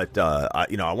 But, I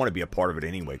want to be a part of it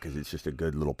anyway because it's just a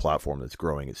good little platform that's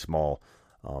growing. It's small,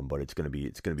 but it's going to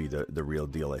be the real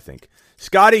deal, I think.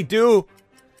 Scotty Do,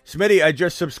 Smitty, I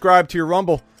just subscribed to your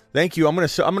Rumble. Thank you. I'm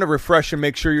gonna refresh and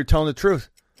make sure you're telling the truth.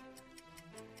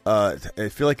 I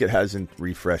feel like it hasn't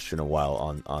refreshed in a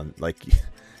while on like...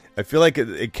 I feel like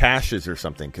it caches or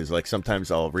something because like sometimes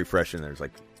I'll refresh and there's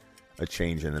like a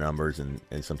change in the numbers and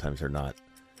sometimes they're not.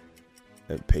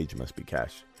 That page must be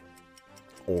cached.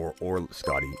 Or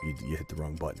Scotty, you hit the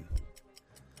wrong button.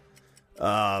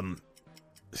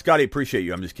 Scotty, appreciate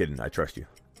you. I'm just kidding. I trust you.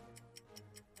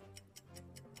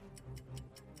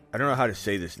 I don't know how to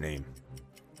say this name.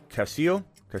 Castillo?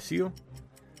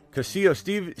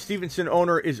 Stevenson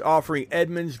owner is offering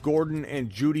Edmonds, Gordon, and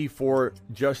Judy for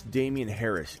just Damian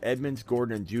Harris. Edmonds,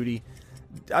 Gordon, and Judy.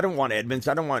 I don't want Edmonds.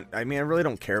 I really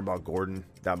don't care about Gordon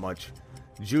that much.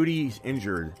 Judy's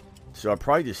injured, so I'll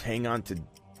probably just hang on to...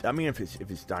 if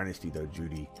it's Dynasty, though,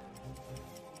 Judy.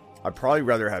 I'd probably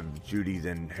rather have Judy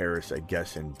than Harris, I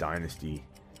guess, in Dynasty.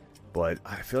 But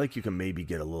I feel like you can maybe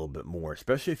get a little bit more,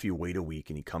 especially if you wait a week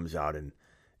and he comes out and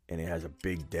he has a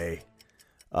big day.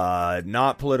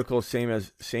 Not political,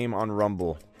 same on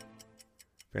Rumble.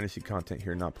 Fantasy content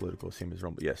here, not political, same as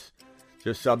Rumble. Yes.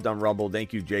 Just subbed on Rumble.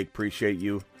 Thank you, Jake. Appreciate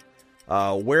you.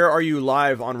 Where are you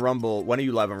live on Rumble? When are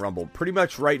you live on Rumble? Pretty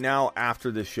much right now after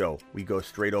this show. We go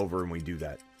straight over and we do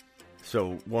that.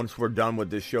 So once we're done with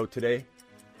this show today,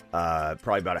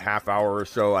 probably about a half hour or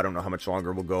so. I don't know how much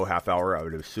longer we'll go. Half hour. I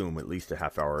would assume at least a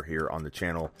half hour here on the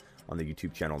channel, on the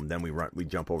YouTube channel. And then we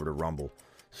jump over to Rumble.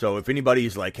 So if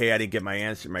anybody's like, hey, I didn't get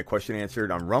my question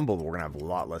answered on Rumble, we're going to have a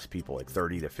lot less people, like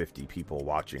 30 to 50 people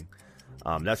watching.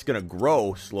 That's going to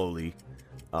grow slowly.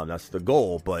 That's the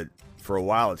goal. But for a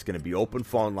while, it's going to be open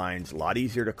phone lines, a lot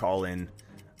easier to call in,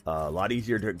 a lot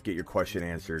easier to get your question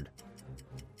answered.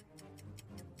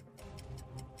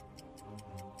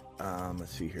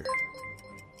 Let's see here.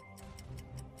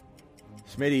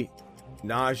 Smitty,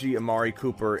 Najee, Amari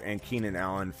Cooper, and Keenan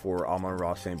Allen for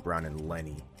Amon-Ra St. Brown and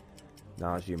Lenny.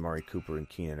 Najee, Amari Cooper, and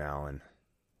Keenan Allen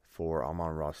for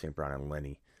Amon-Ra St. Brown and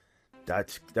Lenny.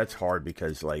 That's hard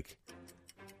because, like,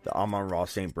 the Amon-Ra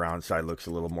St. Brown side looks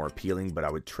a little more appealing, but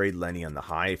I would trade Lenny on the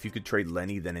high. If you could trade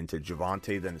Lenny then into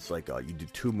Javonte, then it's like you do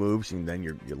two moves, and then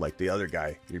you're like the other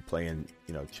guy. You're playing,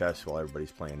 chess while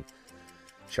everybody's playing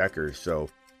checkers. So,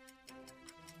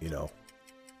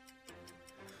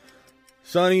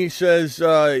 Sonny says,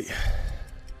 I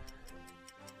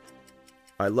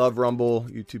love Rumble.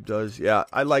 YouTube does. Yeah,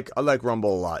 I like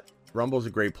Rumble a lot. Rumble's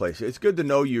a great place. It's good to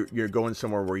know you're going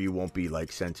somewhere where you won't be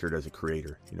like censored as a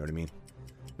creator. You know what I mean?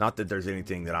 Not that there's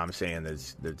anything that I'm saying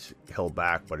that's held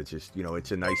back, but it's just,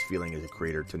 it's a nice feeling as a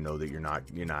creator to know that you're not,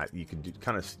 you can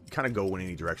kind of go in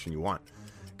any direction you want.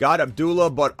 God Abdullah,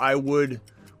 but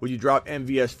would you drop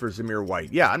MVS for Zamir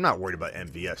White? Yeah, I'm not worried about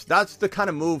MVS. That's the kind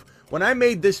of move. When I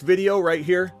made this video right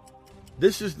here,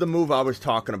 this is the move I was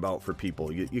talking about for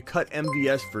people. You cut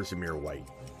MVS for Zamir White.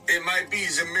 It might be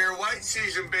Zamir White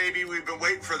season, baby. We've been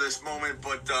waiting for this moment,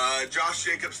 but Josh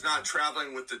Jacobs not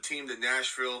traveling with the team to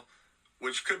Nashville,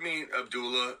 which could mean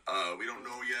Abdullah. We don't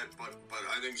know yet, but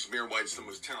I think Zamir White's the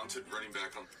most talented running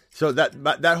back on. So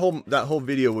that whole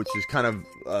video, which is kind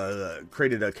of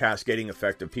created a cascading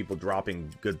effect of people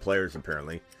dropping good players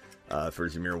apparently for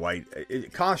Zamir White.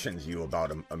 It cautions you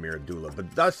about Amir Abdullah, but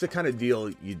that's the kind of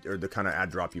deal or the kind of ad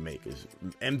drop you make is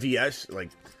MVS. Like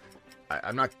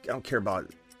I don't care about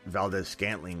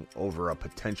Valdez-Scantling over a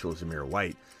potential Zamir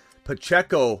White.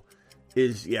 Pacheco.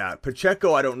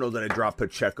 Pacheco, I don't know that I drop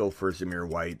Pacheco for Zamir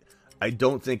White. I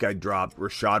don't think I drop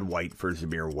Rashad White for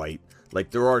Zamir White.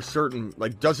 Like, there are certain,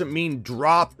 doesn't mean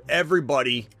drop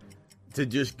everybody to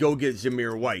just go get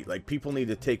Zamir White. Like, people need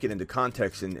to take it into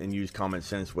context and use common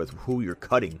sense with who you're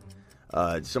cutting.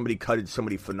 Somebody cutted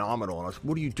somebody phenomenal, and I was,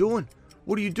 what are you doing?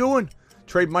 What are you doing?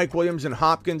 Trade Mike Williams and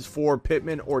Hopkins for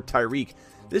Pittman or Tyreek.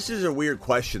 This is a weird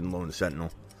question, Lone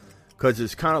Sentinel. Because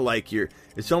it's kind of like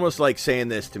it's almost like saying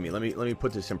this to me. Let me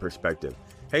put this in perspective.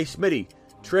 Hey, Smitty,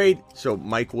 trade, so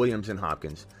Mike Williams and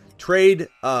Hopkins, trade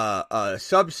a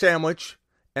sub sandwich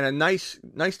and a nice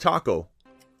taco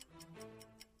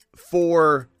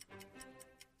for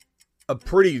a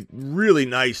really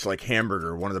nice,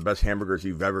 hamburger, one of the best hamburgers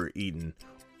you've ever eaten,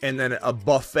 and then a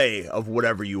buffet of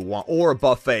whatever you want, or a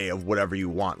buffet of whatever you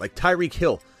want. Like Tyreek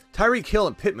Hill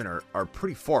and Pittman are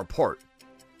pretty far apart.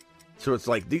 So it's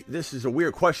like, this is a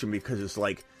weird question because it's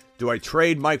like, do I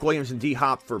trade Mike Williams and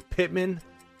D-Hop for Pittman,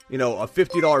 a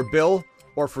 $50 bill,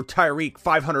 or for Tyreek,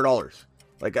 $500?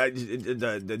 Like,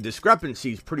 the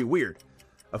discrepancy is pretty weird.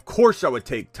 Of course I would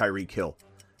take Tyreek Hill.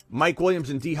 Mike Williams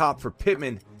and D-Hop for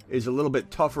Pittman is a little bit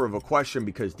tougher of a question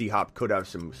because D-Hop could have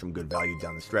some good value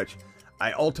down the stretch.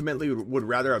 I ultimately would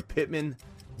rather have Pittman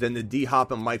than the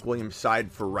D-Hop and Mike Williams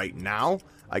side for right now.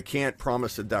 I can't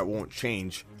promise that won't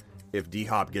change if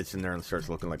D-Hop gets in there and starts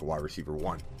looking like a wide receiver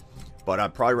one. But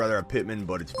I'd probably rather have Pittman,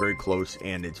 but it's very close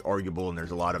and it's arguable, and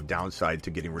there's a lot of downside to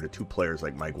getting rid of two players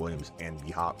like Mike Williams and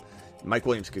D-Hop. Mike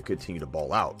Williams could continue to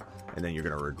ball out, and then you're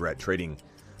going to regret trading.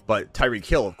 But Tyreek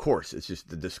Hill, of course, it's just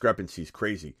the discrepancy is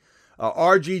crazy.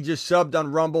 RG just subbed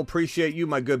on Rumble. Appreciate you,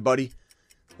 my good buddy.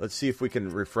 Let's see if we can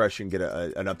refresh and get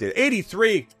an update.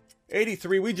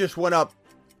 83. We just went up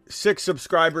 6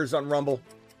 subscribers on Rumble.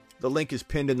 The link is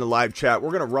pinned in the live chat.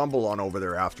 We're going to rumble on over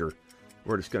there after.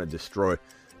 We're just going to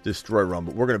destroy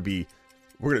Rumble. We're going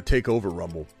to take over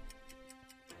Rumble.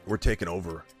 We're taking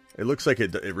over. It looks like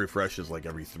it refreshes like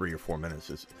every 3 or 4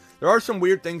 minutes. There are some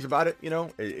weird things about it,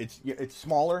 It's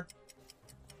smaller.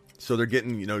 So they're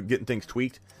getting things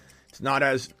tweaked. It's not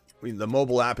as, the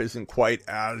mobile app isn't quite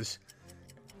as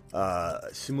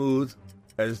smooth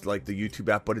as like the YouTube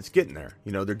app, but it's getting there.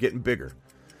 They're getting bigger.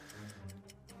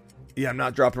 Yeah, I'm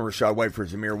not dropping Rashad White for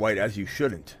Zamir White, as you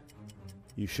shouldn't.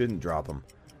 You shouldn't drop him.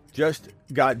 Just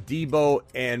got Debo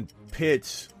and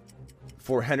Pitts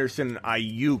for Henderson and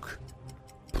Ayuk.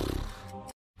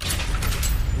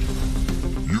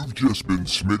 You've just been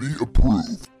Smitty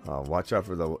approved. Watch out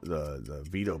for the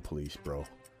veto police, bro.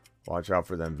 Watch out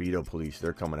for them veto police.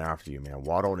 They're coming after you, man.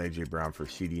 Waddle and A.J. Brown for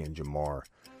CD and Jamar.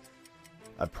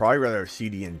 I'd probably rather have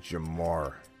CD and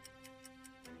Jamar.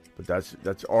 But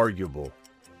that's arguable.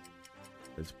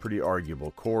 It's pretty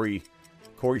arguable. Corey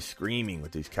Corey's screaming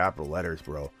with these capital letters,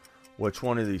 bro. Which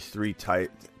one of these three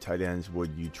tight ends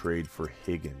would you trade for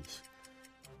Higgins?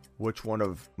 Which one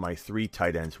of my three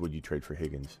tight ends would you trade for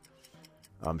Higgins?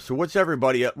 So what's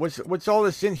everybody? What's all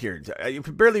this in here? You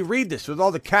can barely read this with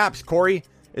all the caps, Corey.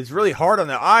 It's really hard on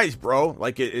the eyes, bro.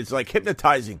 Like it's like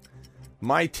hypnotizing.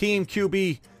 My team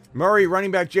QB, Murray,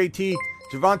 running back JT,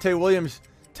 Javonte Williams,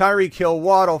 Tyreek Hill,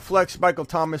 Waddle, Flex, Michael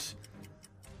Thomas.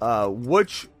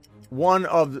 Which one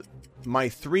of my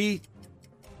three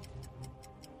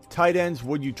tight ends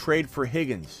would you trade for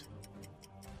Higgins?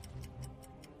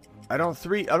 I don't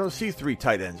see three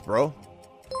tight ends, bro.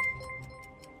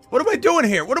 What am I doing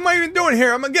here? What am I even doing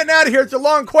here? I'm getting out of here. It's a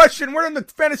long question. We're in the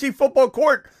fantasy football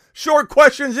court. Short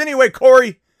questions anyway,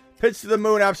 Corey. Pitch to the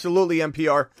moon. Absolutely,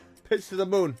 NPR. Pitch to the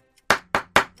moon.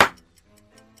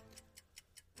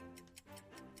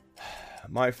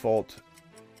 My fault.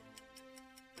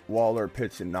 Waller,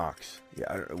 Pitts, and Knox.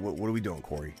 Yeah, what are we doing,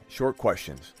 Corey? Short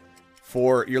questions.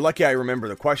 You're lucky I remember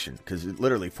the question, because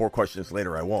literally 4 questions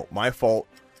later I won't. My fault.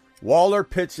 Waller,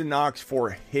 Pitts, and Knox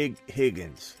for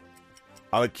Higgins.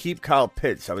 I would keep Kyle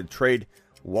Pitts. I would trade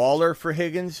Waller for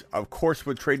Higgins. Of course,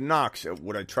 would trade Knox.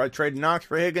 Would I try trading Knox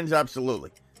for Higgins?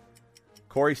 Absolutely.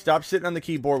 Corey, stop sitting on the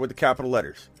keyboard with the capital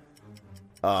letters.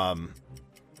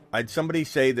 I'd somebody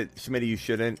say that, Smitty, you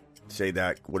shouldn't say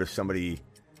that. What if somebody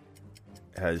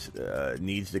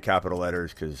needs the capital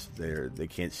letters because they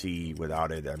can't see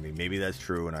without it? I mean, maybe that's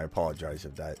true, and I apologize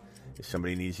if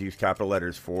somebody needs to use capital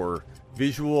letters for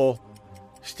visual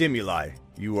stimuli.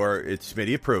 It's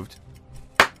Smitty approved.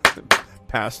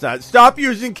 Past that. Stop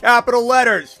using capital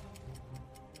letters.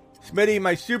 Smitty,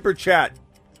 my super chat.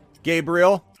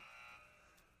 Gabriel.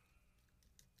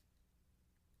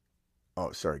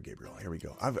 Oh, sorry, Gabriel. Here we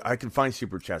go. I can find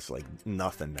super chats like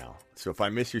nothing now. So if I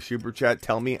miss your super chat,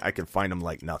 tell me. I can find them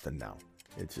like nothing now.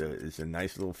 It's a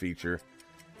nice little feature.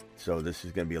 So this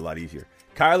is going to be a lot easier.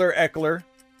 Kyler Eckler,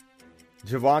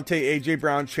 Javonte, AJ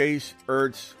Brown, Chase,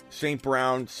 Ertz, St.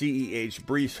 Brown, CEH,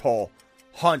 Breece Hall,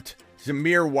 Hunt,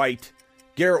 Zamir White,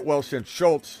 Garrett Wilson,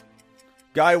 Schultz.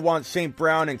 Guy wants St.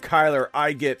 Brown and Kyler.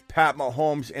 I get Pat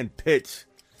Mahomes and Pitts.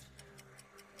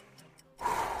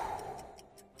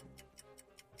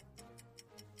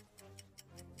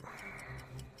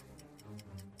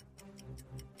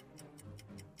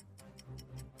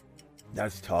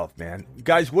 That's tough, man.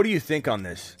 Guys, what do you think on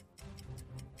this?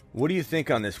 What do you think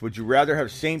on this? Would you rather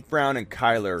have St. Brown and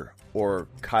Kyler or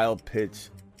Kyle Pitts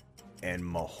and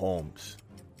Mahomes?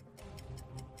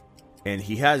 And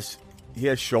he has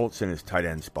Schultz in his tight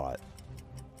end spot.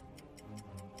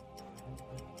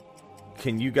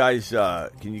 Can you guys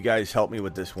help me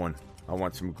with this one? I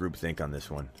want some group think on this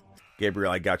one.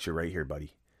 Gabriel, I got you right here,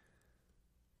 buddy.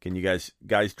 Can you guys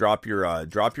drop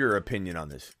your opinion on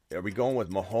this? Are we going with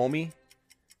Mahomes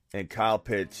and Kyle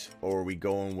Pitts, or are we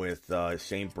going with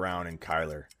St. Brown and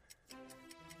Kyler?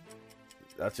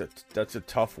 That's a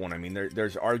tough one. I mean,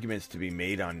 there's arguments to be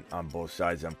made on both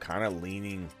sides. I'm kind of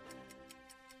leaning.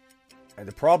 And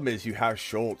the problem is you have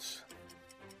Schultz.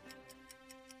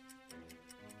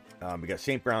 We got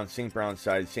St. Brown side,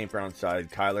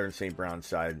 Kyler and St. Brown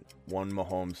side, one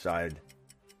Mahomes side,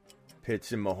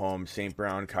 Pitts and Mahomes, St.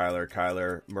 Brown,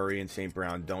 Kyler, Murray and St.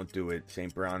 Brown. Don't do it.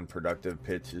 St. Brown productive.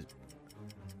 Pitts is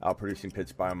outproducing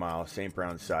Pitts by a mile. St.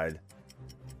 Brown side.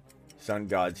 Sun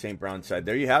God, St. Brown side.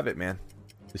 There you have it, man.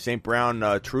 The St. Brown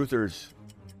truthers,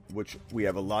 which we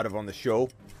have a lot of on the show,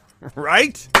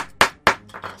 right?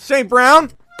 St. Brown.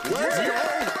 Let's go.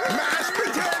 Mashed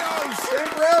potatoes.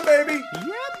 St. Brown, baby.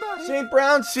 Yeah, buddy. St.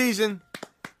 Brown season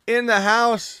in the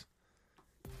house.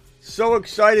 So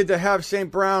excited to have St.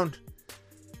 Brown.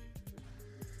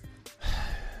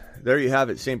 There you have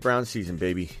it. St. Brown season,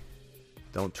 baby.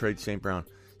 Don't trade St. Brown.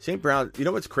 St. Brown, you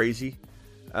know what's crazy?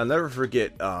 I'll never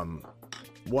forget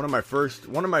one of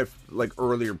my like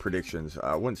earlier predictions.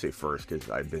 I wouldn't say first because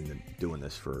I've been doing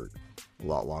this for a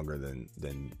lot longer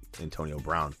than Antonio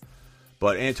Brown.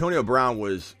 But Antonio Brown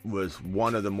was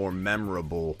one of the more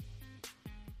memorable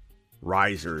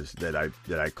risers that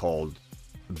I called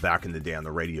back in the day on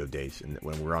the radio days, and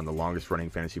when we were on the longest running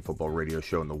fantasy football radio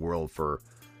show in the world for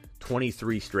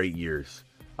 23 straight years.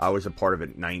 I was a part of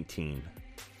it 19.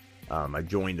 I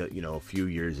joined a few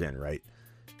years in, right?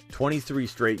 23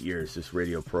 straight years this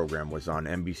radio program was on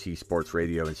NBC Sports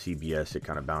Radio and CBS. It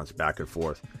kind of bounced back and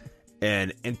forth.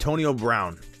 And Antonio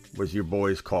Brown was your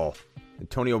boy's call.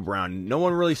 Antonio Brown, no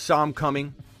one really saw him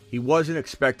coming. He wasn't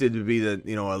expected to be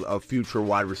a future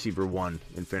wide receiver one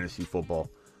in fantasy football.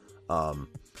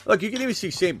 Look, you can even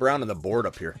see St. Brown on the board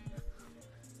up here.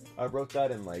 I wrote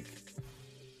that in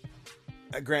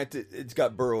Granted, it's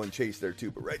got Burrow and Chase there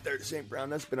too, but right there, St. Brown,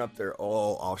 that's been up there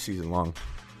all offseason long.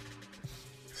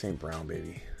 St. Brown,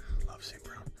 baby. Love St.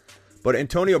 Brown. But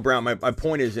Antonio Brown, my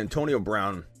point is Antonio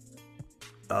Brown,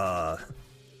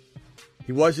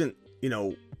 he wasn't,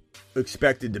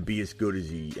 expected to be as good as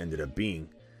he ended up being.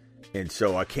 And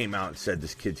so I came out and said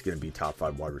this kid's going to be top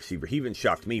 5 wide receiver. He even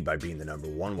shocked me by being the number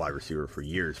 1 wide receiver for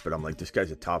years. But I'm like, this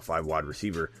guy's a top 5 wide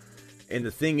receiver. And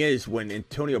the thing is, when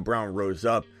Antonio Brown rose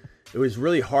up, it was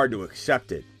really hard to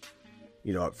accept it,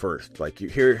 at first. Like,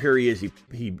 here he is.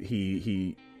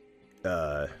 Smitty,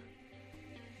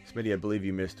 I believe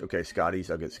you missed. Okay, Scotty's.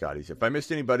 I'll get Scotty's. If I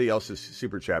missed anybody else's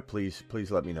super chat, please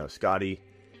let me know. Scotty,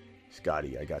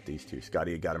 I got these two.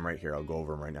 Scotty, I got them right here. I'll go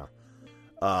over them right now.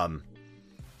 I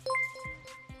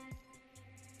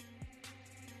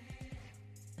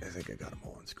think I got them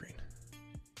all on screen.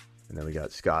 And then we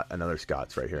got another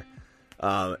Scott's right here.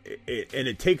 And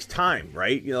it takes time,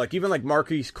 right? Even like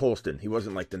Marquise Colston, he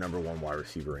wasn't like the number 1 wide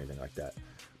receiver or anything like that.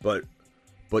 But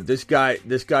this guy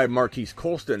Marquise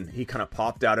Colston, he kind of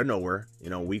popped out of nowhere.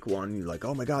 Week 1, you're like,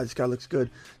 oh my God, this guy looks good.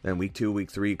 Then week 2,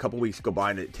 week 3, a couple weeks go by,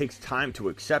 and it takes time to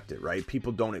accept it, right?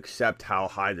 People don't accept how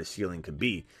high the ceiling could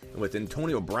be. And with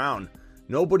Antonio Brown,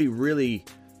 nobody really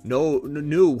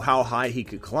knew how high he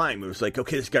could climb. It was like,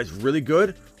 okay, this guy's really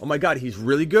good. Oh my God, he's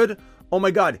really good. Oh my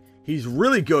God, he's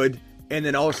really good. And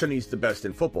then all of a sudden he's the best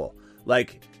in football.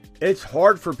 Like, it's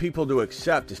hard for people to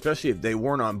accept, especially if they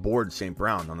weren't on board St.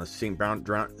 Brown, on the St.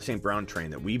 Brown train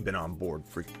that we've been on board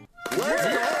for.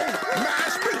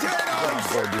 Mashed potatoes!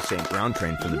 On board the St. Brown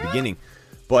train from the beginning.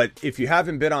 But if you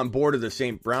haven't been on board of the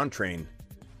St. Brown train,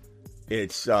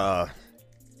 it's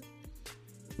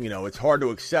it's hard to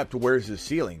accept. Where's the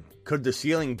ceiling? Could the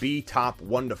ceiling be top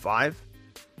 1 to 5?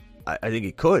 I think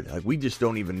it could. Like, we just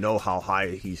don't even know how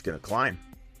high he's going to climb.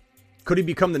 Could he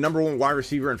become the number 1 wide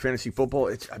receiver in fantasy football?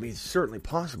 It's certainly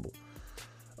possible.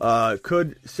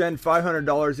 Could send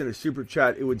 $500 in a super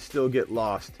chat. It would still get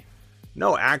lost.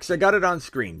 No, Axe, I got it on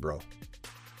screen, bro.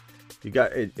 You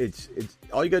got it. It's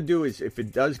all you got to do is, if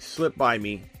it does slip by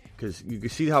me, because you can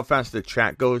see how fast the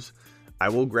chat goes, I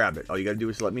will grab it. All you got to do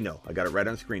is let me know. I got it right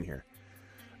on screen here.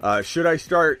 Should I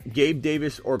start Gabe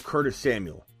Davis or Curtis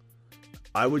Samuel?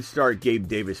 I would start Gabe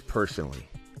Davis personally,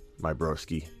 my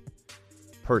broski.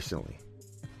 Personally.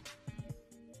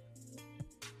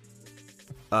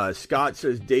 Scott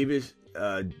says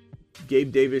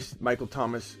Gabe Davis, Michael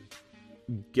Thomas,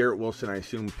 Garrett Wilson, I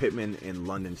assume Pittman and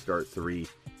London start 3.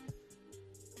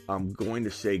 I'm going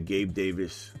to say Gabe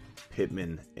Davis,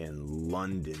 Pittman, and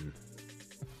London.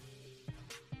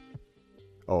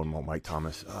 Oh, no, Mike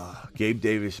Thomas. Gabe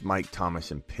Davis, Mike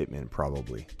Thomas, and Pittman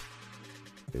probably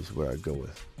is what I'd go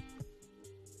with.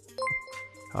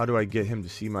 How do I get him to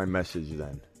see my message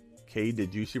then? Cade,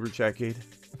 did you super chat, Cade?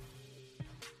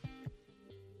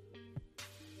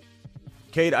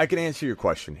 Cade, I can answer your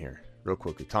question here real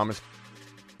quickly.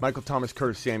 Michael Thomas,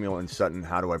 Curtis Samuel, and Sutton.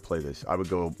 How do I play this? I would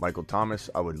go Michael Thomas.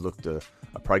 I'd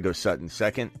probably go Sutton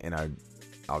second, and I'd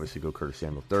obviously go Curtis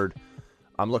Samuel third.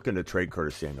 I'm looking to trade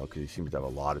Curtis Samuel because he seems to have a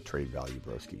lot of trade value,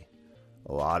 broski.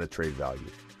 A lot of trade value.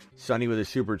 Sonny with a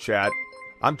super chat.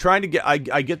 I'm trying to get, I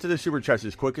get to the super chats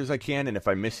as quick as I can, and if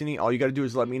I miss any, all you got to do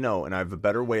is let me know, and I have a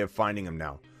better way of finding them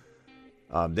now.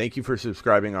 Thank you for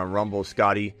subscribing on Rumble,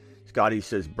 Scotty. Scotty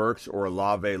says Burks or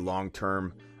Olave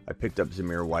long-term. I picked up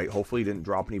Zamir White. Hopefully he didn't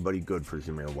drop anybody good for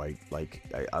Zamir White. Like,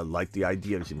 I like the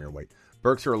idea of Zamir White.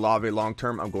 Burks or Olave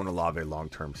long-term? I'm going Olave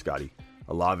long-term, Scotty.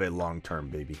 Olave long-term,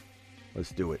 baby.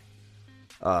 Let's do it.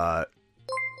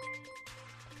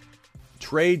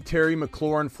 Trade Terry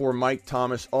McLaurin for Mike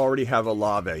Thomas. Already have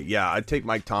Olave. Yeah, I'd take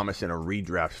Mike Thomas in a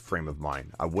redraft frame of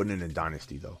mind. I wouldn't in a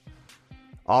dynasty, though.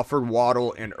 Offered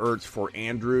Waddle and Ertz for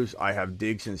Andrews. I have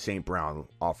Diggs and St. Brown.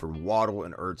 Offered Waddle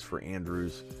and Ertz for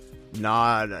Andrews.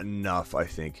 Not enough, I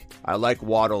think. I like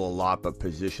Waddle a lot, but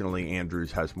positionally,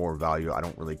 Andrews has more value. I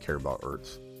don't really care about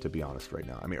Ertz, to be honest, right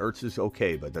now. I mean, Ertz is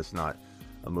okay, but that's not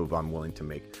a move I'm willing to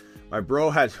make. My bro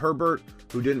has Herbert,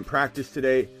 who didn't practice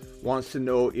today. Wants to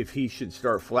know if he should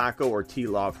start Flacco or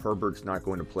T-Law. Herbert's not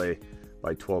going to play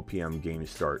by 12 p.m. game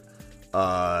start.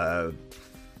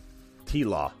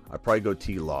 T-Law. I'd probably go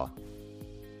T-Law.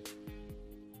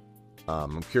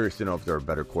 I'm curious to know if there are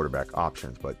better quarterback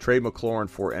options. But trade McLaurin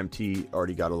for MT.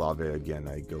 Already got Olave again.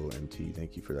 I go MT.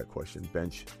 Thank you for that question.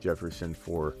 Bench Jefferson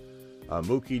for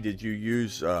Mookie. Did you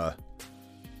use...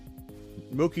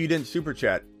 Mookie, you didn't super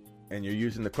chat. And you're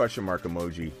using the question mark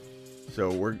emoji.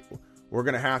 So we're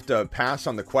going to have to pass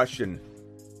on the question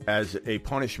as a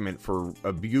punishment for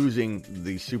abusing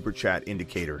the super chat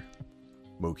indicator,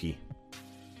 Mookie.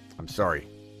 I'm sorry,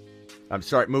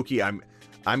 Mookie.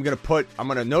 I'm going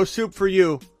to no soup for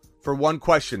you, for one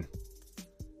question.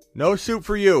 No soup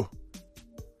for you.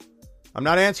 I'm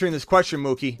not answering this question,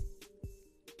 Mookie.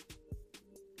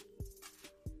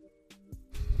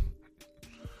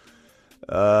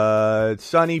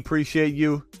 Sonny, appreciate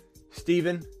you.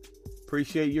 Steven,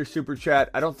 appreciate your super chat.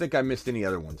 I don't think I missed any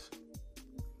other ones.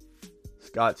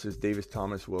 Scott says Davis,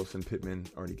 Thomas, Wilson, Pittman.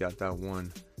 Already got that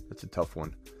one. That's a tough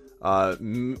one.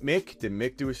 Mick, did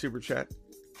Mick do a super chat?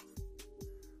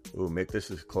 Ooh, Mick, this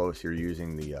is close. You're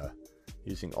using the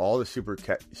using all the super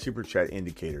chat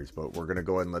indicators, but we're gonna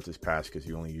go ahead and let this pass because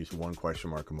you only used one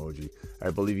question mark emoji. I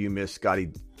believe you missed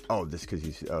Scotty. Oh, this because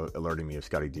he's alerting me of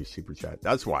Scotty D's super chat.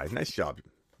 That's why. Nice job.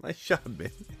 Nice job,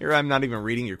 man. Here I'm not even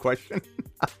reading your question.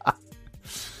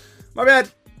 My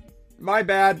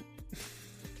bad.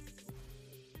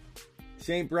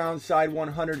 St. Brown side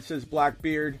 100 says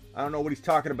Blackbeard. I don't know what he's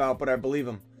talking about, but I believe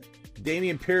him.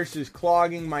 Damian Pierce is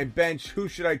clogging my bench. Who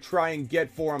should I try and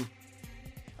get for him?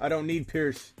 I don't need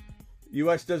Pierce.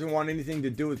 U.S. doesn't want anything to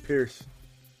do with Pierce.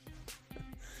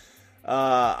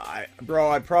 I'd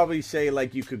probably say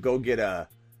like you could give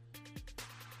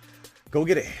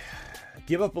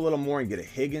up a little more and get a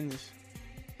Higgins.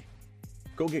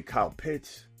 Go get Kyle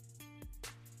Pitts.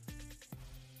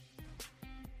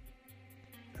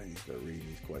 I need to start reading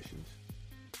these questions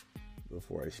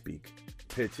before I speak.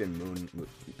 Pitts and Moon.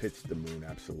 Pitts the Moon,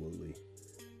 absolutely.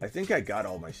 I think I got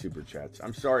all my super chats.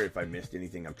 I'm sorry if I missed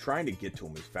anything. I'm trying to get to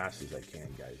them as fast as I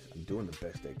can, guys. I'm doing the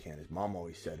best I can. As Mom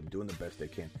always said, I'm doing the best I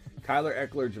can. Kyler,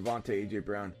 Eckler, Javonte, AJ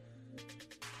Brown.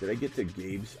 Did I get to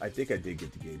Gabe's? I think I did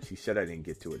get to Gabe's. He said I didn't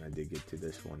get to it, and I did get to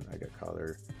this one. I got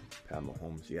Kyler, Pat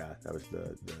Mahomes. Yeah, that was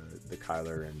the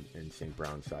Kyler and St.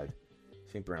 Brown side.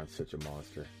 St. Brown's such a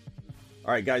monster.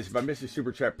 All right, guys, if I missed a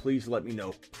super chat, please let me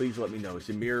know. Please let me know.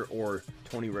 Zamir or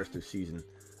Tony rest of season.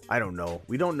 I don't know.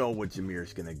 We don't know what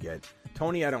Zamir's going to get.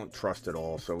 Tony, I don't trust at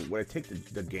all. So would I take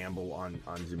the gamble on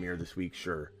Zamir this week?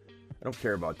 Sure. I don't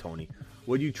care about Tony.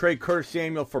 Would you trade Curtis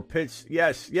Samuel for Pitts?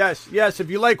 Yes. If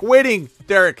you like winning,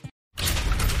 Derek.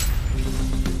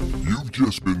 You've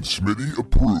just been Smitty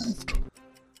approved.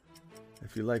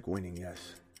 If you like winning,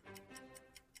 yes.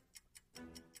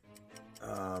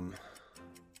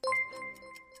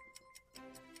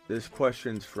 This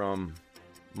question's from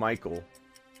Michael.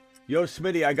 Yo,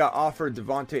 Smitty, I got offered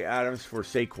Devontae Adams for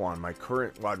Saquon. My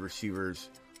current wide receivers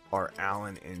are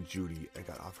Allen and Judy. I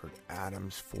got offered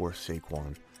Adams for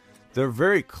Saquon. They're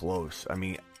very close. I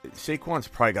mean, Saquon's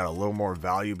probably got a little more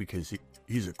value because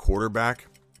he's a quarterback.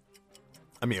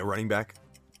 I mean, a running back.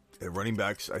 Running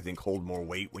backs, I think, hold more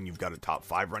weight when you've got a top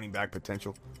 5 running back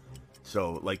potential.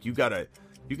 So, like, you gotta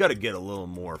get a little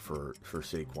more for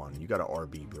Saquon. You got a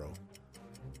RB, bro.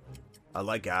 I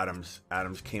like Adams.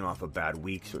 Adams came off a bad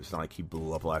week, so it's not like he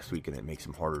blew up last week and it makes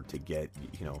him harder to get.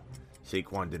 You know,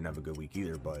 Saquon didn't have a good week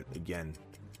either, but again,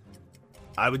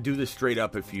 I would do this straight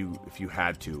up if you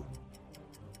had to.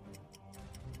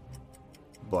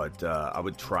 But I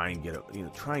would try and get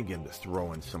him to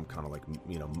throw in some kind of like,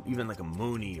 you know, even like a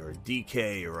Mooney or a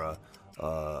DK or a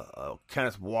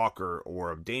Kenneth Walker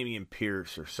or a Damian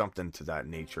Pierce or something to that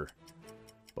nature.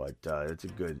 But it's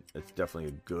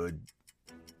definitely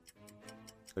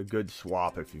a good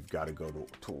swap if you've got to go to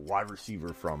a wide receiver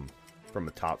from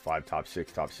a top 5, top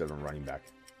 6, top 7 running back.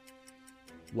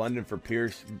 London for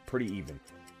Pierce, pretty even.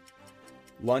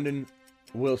 London,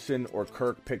 Wilson, or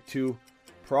Kirk, pick 2.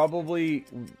 Probably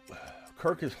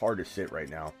Kirk is hard to sit right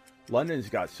now. London's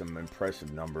got some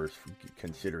impressive numbers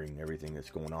considering everything that's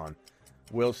going on.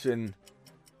 Wilson,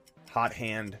 hot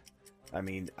hand. I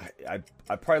mean, I'd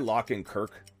probably lock in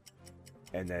Kirk.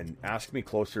 And then ask me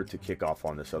closer to kick off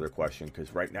on this other question,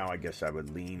 because right now I guess I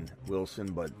would lean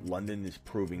Wilson, but London is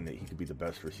proving that he could be the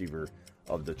best receiver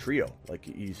of the trio. Like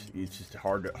he's just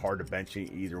hard to bench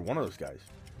either one of those guys.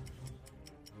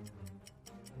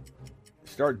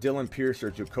 Start Dylan, Pierce,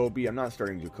 or Jacoby. I'm not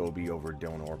starting Jacoby over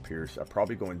Dylan or Pierce. I'm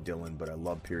probably going Dylan, but I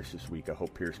love Pierce this week. I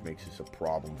hope Pierce makes this a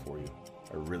problem for you.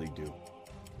 I really do.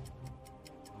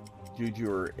 Juju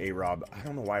or A-Rob. I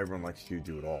don't know why everyone likes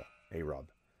Juju at all. A-Rob.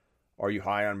 Are you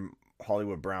high on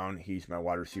Hollywood Brown? He's my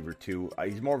wide receiver 2.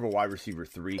 He's more of a wide receiver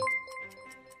 3.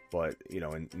 But, you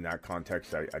know, in that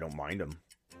context, I don't mind him.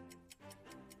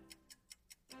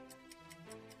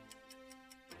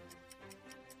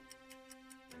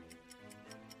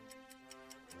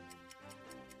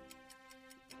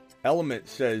 Element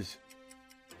says,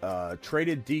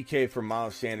 traded DK for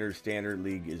Miles Sanders, standard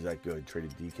league. Is that good?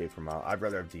 Traded DK for Miles. I'd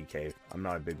rather have DK. I'm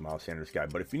not a big Miles Sanders guy.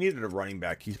 But if you needed a running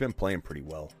back, he's been playing pretty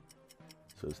well.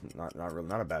 So it's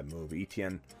not a bad move.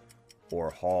 Etienne or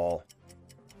Hall.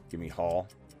 Give me Hall.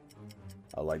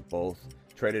 I like both.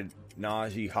 Traded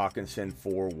Najee, Hawkinson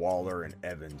for Waller and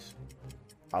Evans.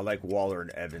 I like Waller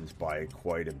and Evans by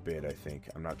quite a bit, I think.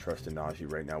 I'm not trusting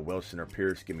Najee right now. Wilson or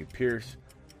Pierce? Give me Pierce.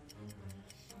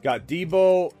 Got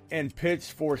Debo and Pitts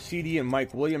for CD and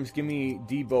Mike Williams. Give me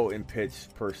Debo and Pitts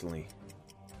personally.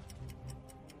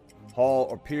 Hall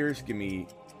or Pierce? Give me...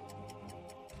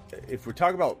 If we're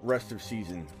talking about rest of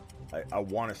season, I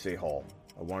want to say Hall.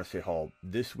 I want to say Hall.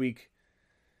 This week,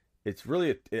 it's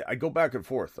really... I go back and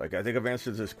forth. Like, I think I've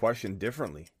answered this question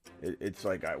differently. It's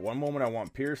like, one moment I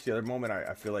want Pierce. The other moment,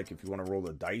 I feel like if you want to roll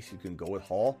the dice, you can go with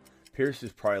Hall. Pierce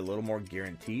is probably a little more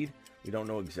guaranteed. We don't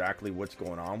know exactly what's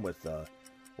going on with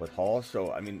Hall.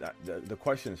 So, I mean, the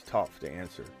question is tough to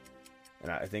answer.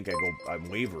 And I think I'm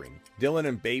wavering. Dillon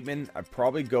and Bateman, I'd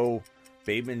probably go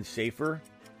Bateman safer.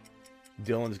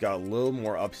 Dillon's got a little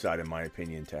more upside, in my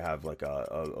opinion, to have like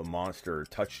a monster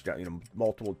touchdown,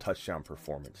 multiple touchdown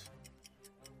performance.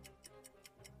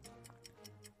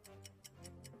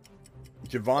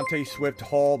 Javonte, Swift,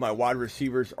 Hall. My wide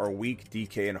receivers are weak,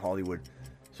 DK and Hollywood.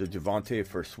 So Javonte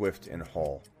for Swift and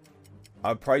Hall.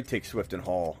 I'd probably take Swift and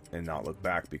Hall and not look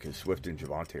back because Swift and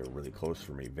Javonte are really close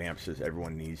for me. Vamp says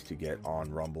everyone needs to get on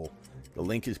Rumble. The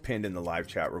link is pinned in the live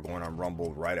chat. We're going on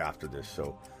Rumble right after this.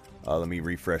 So let me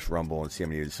refresh Rumble and see how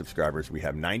many subscribers we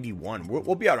have. 91.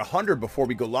 We'll be at 100 before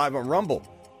we go live on Rumble.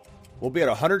 We'll be at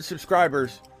 100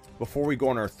 subscribers before we go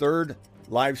on our third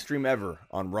live stream ever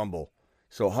on Rumble.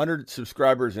 So 100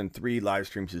 subscribers and 3 live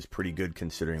streams is pretty good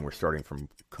considering we're starting from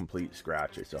complete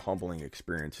scratch. It's a humbling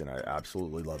experience, and I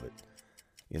absolutely love it.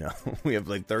 We have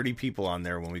like 30 people on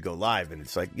there when we go live, and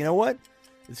it's like, you know what?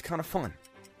 It's kind of fun.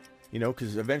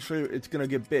 Because eventually it's going to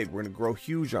get big. We're going to grow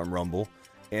huge on Rumble,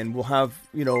 and we'll have,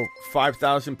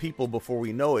 5,000 people before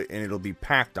we know it, and it'll be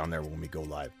packed on there when we go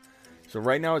live. So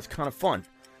right now it's kind of fun.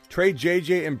 Trade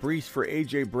JJ and Breece for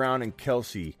AJ Brown and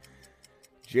Kelsey.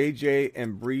 JJ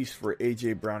and Breece for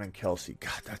AJ Brown and Kelsey.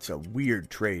 God, that's a weird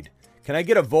trade. Can I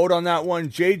get a vote on that one?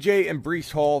 JJ and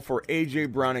Breece Hall for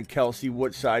AJ Brown and Kelsey.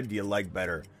 What side do you like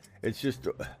better? It's just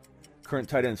current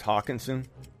tight ends Hawkinson.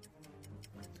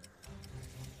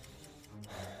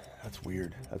 That's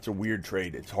weird. That's a weird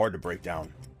trade. It's hard to break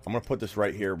down. I'm going to put this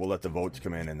right here. We'll let the votes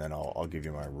come in, and then I'll give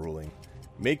you my ruling.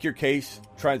 Make your case.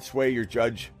 Try and sway your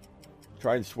judge.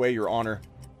 Try and sway your honor.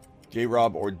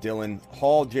 J-Rob or Dillon.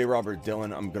 Hall, J-Rob or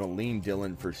Dillon. I'm going to lean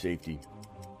Dillon for safety.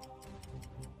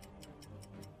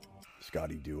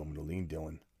 Scotty do. I'm going to lean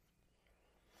Dillon.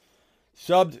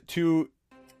 Subbed to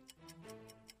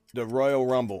the Royal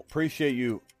Rumble. Appreciate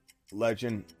you,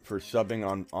 Legend, for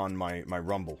subbing on my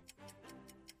Rumble.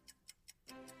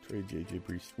 Trade JJ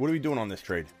Breece. What are we doing on this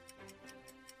trade?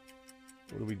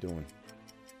 What are we doing?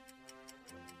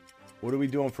 What are we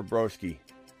doing for Broski?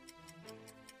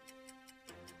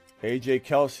 AJ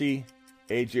Kelsey,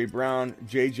 AJ Brown,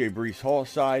 JJ Breece Hall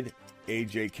side,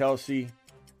 AJ Kelsey,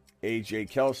 AJ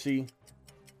Kelsey,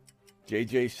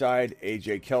 JJ side,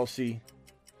 AJ Kelsey,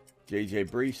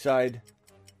 JJ Breece side.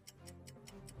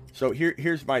 So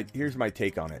here's my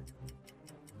take on it.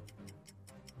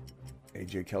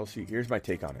 AJ Kelsey, here's my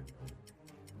take on it.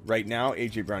 Right now,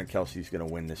 AJ Brown and Kelsey is going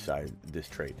to win this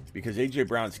trade because AJ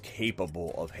Brown's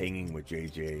capable of hanging with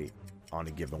JJ on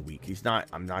a given week.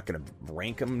 I'm not going to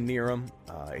rank him near him.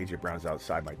 AJ Brown's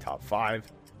outside my top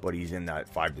 5, but he's in that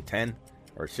 5 to 10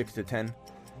 or 6 to 10.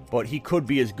 But he could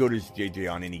be as good as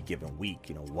JJ on any given week,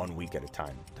 1 week at a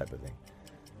time type of thing.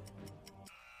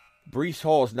 Breece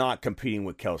Hall is not competing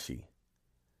with Kelsey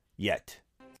yet.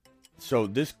 So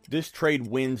this trade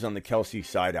wins on the Kelsey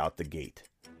side out the gate.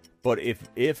 But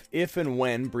if and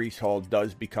when Breece Hall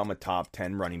does become a top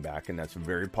 10 running back, and that's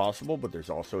very possible, but there's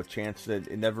also a chance that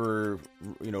it never,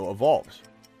 evolves.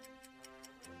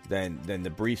 Then the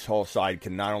Breece Hall side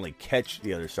can not only catch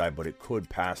the other side, but it could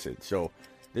pass it. So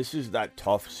this is that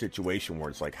tough situation where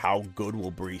it's like, how good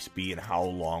will Breece be and how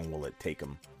long will it take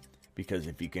him? Because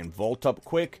if he can vault up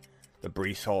quick, the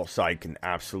Breece Hall side can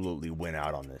absolutely win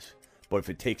out on this. But if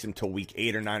it takes him till week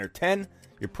 8 or 9 or 10,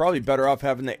 you're probably better off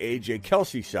having the AJ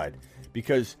Kelsey side.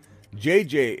 Because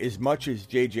JJ, as much as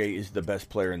JJ is the best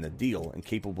player in the deal and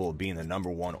capable of being the number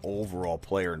 1 overall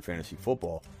player in fantasy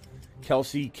football,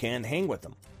 Kelsey can hang with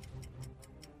him.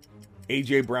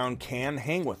 AJ Brown can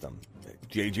hang with him.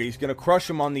 JJ's going to crush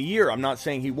him on the year. I'm not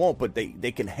saying he won't, but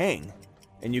they can hang.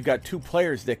 And you got 2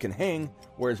 players that can hang,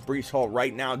 whereas Breece Hall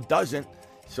right now doesn't.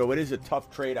 So it is a tough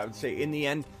trade. I would say in the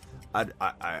end,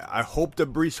 I hope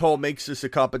that Breece Hall makes this a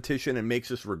competition and makes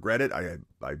us regret it. I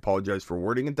apologize for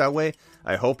wording it that way.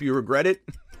 I hope you regret it.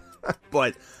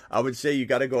 But I would say you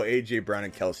got to go AJ Brown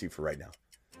and Kelsey for right now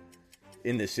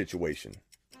in this situation.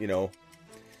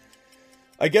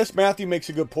 I guess Matthew makes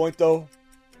a good point, though.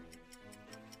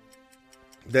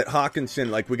 that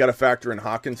Hawkinson, like we got to factor in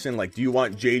Hawkinson. Like, do you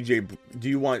want JJ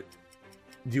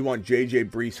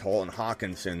Breece Hall and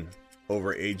Hawkinson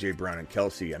over AJ Brown and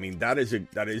Kelsey? I mean, that is a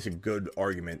good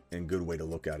argument and good way to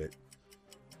look at it.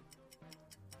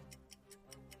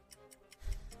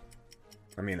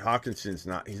 I mean, Hawkinson's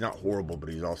he's not horrible, but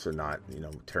he's also not,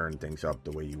 tearing things up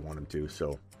the way you want him to.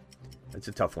 So that's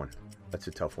a tough one. I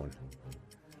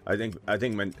think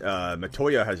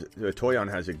Matoyan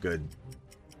has a good,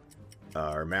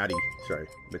 or Maddie, sorry,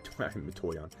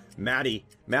 Matoyan.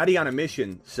 Maddie on a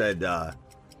mission said,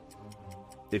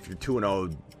 if you're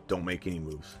 2-0, don't make any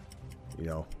moves. You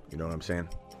know what I'm saying?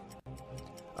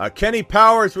 Kenny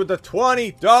Powers with the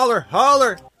 $20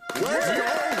 holler. Let's go,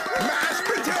 mashed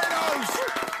potatoes.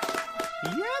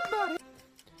 Yeah, buddy.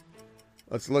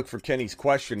 Let's look for Kenny's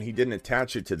question. He didn't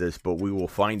attach it to this, but we will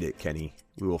find it, Kenny.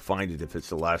 We will find it if it's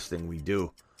the last thing we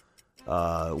do.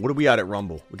 What are we at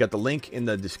Rumble? We got the link in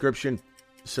the description.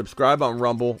 Subscribe on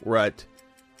Rumble. We're at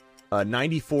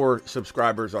 94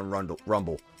 subscribers on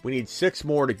Rumble. We need 6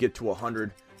 more to get to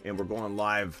 100, and we're going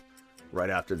live right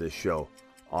after this show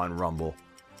on Rumble.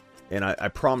 And I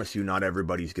promise you, not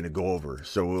everybody's going to go over.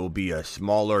 So it will be a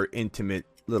smaller, intimate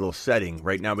little setting.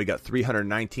 Right now, we got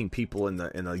 319 people in the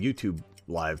YouTube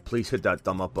live. Please hit that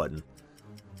thumb up button.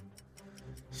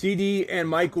 CD and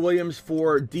Mike Williams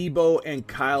for Debo and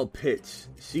Kyle Pitts.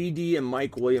 CD and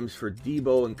Mike Williams for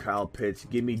Debo and Kyle Pitts.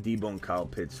 Give me Debo and Kyle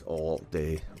Pitts all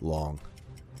day long.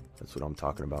 That's what I'm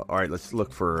talking about. All right, let's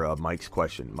look for Mike's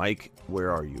question. Mike, where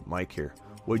are you? Mike here.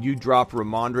 Would you drop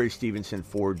Ramondre Stevenson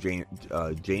for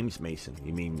James Mason?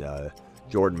 You mean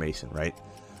Jordan Mason, right?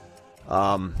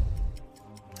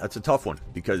 That's a tough one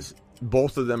because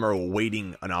both of them are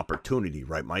awaiting an opportunity,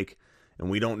 right, Mike? And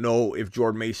we don't know if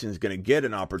Jordan Mason is going to get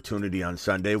an opportunity on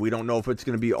Sunday. We don't know if it's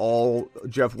going to be all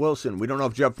Jeff Wilson. We don't know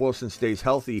if Jeff Wilson stays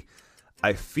healthy.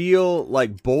 I feel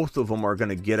like both of them are going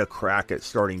to get a crack at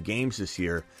starting games this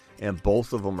year, and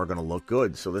both of them are going to look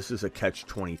good. So this is a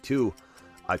catch-22.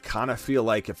 I kind of feel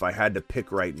like if I had to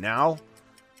pick right now,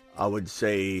 I would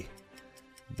say,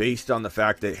 based on the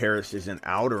fact that Harris isn't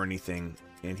out or anything,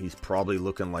 and he's probably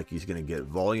looking like he's going to get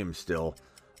volume still,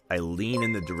 I lean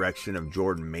in the direction of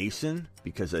Jordan Mason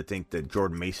because I think that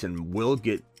Jordan Mason will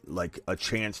get like a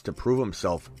chance to prove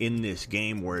himself in this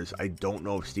game, whereas I don't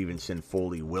know if Stevenson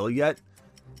fully will yet.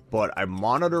 But I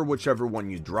monitor whichever one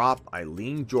you drop. I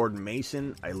lean Jordan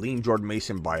Mason. I lean Jordan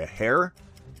Mason by a hair.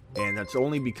 And that's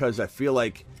only because I feel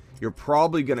like you're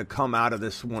probably going to come out of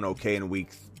this one okay in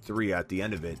week 3 at the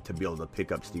end of it to be able to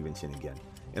pick up Stevenson again.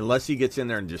 Unless he gets in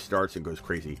there and just starts and goes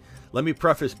crazy. Let me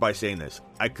preface by saying this.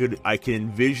 I can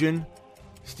envision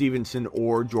Stevenson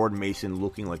or Jordan Mason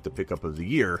looking like the pickup of the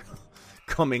year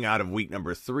coming out of week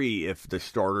number 3 if the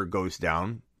starter goes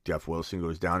down, Jeff Wilson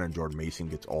goes down, and Jordan Mason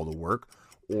gets all the work.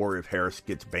 Or if Harris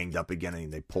gets banged up again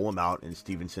and they pull him out and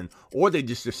Stevenson, or they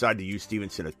just decide to use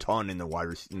Stevenson a ton in the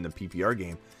PPR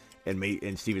game,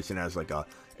 and Stevenson has like a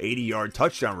 80-yard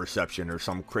touchdown reception or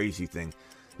some crazy thing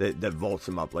that vaults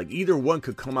him up. Like either one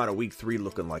could come out of week 3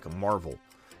 looking like a marvel.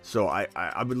 So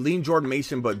I would lean Jordan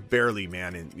Mason, but barely,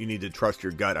 man. And you need to trust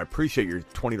your gut. I appreciate your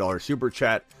 $20 super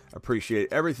chat. I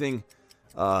appreciate everything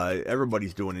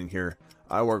everybody's doing in here.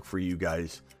 I work for you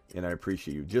guys, and I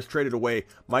appreciate you. Just traded away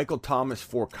Michael Thomas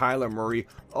for Kyler Murray.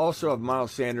 Also have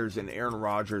Miles Sanders and Aaron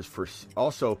Rodgers for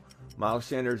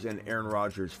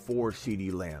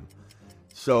CeeDee Lamb.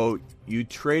 So you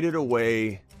traded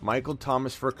away Michael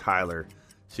Thomas for Kyler.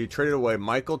 So you traded away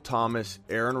Michael Thomas,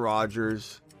 Aaron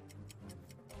Rodgers,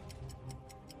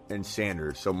 and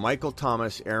Sanders. So Michael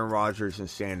Thomas, Aaron Rodgers, and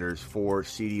Sanders for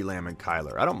CeeDee Lamb and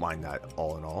Kyler. I don't mind that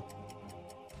all in all.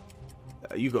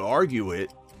 You could argue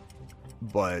it,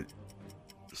 but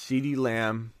CeeDee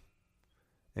Lamb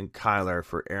and Kyler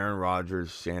for Aaron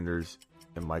Rodgers, Sanders,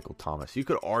 and Michael Thomas. You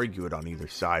could argue it on either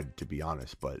side, to be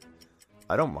honest, but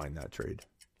I don't mind that trade.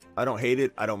 I don't hate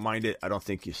it. I don't mind it. I don't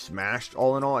think you smashed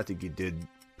all in all. I think you did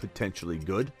potentially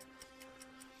good.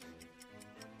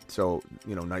 So,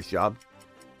 nice job.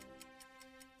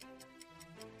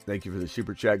 Thank you for the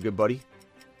super chat, good buddy.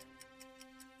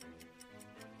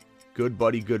 Good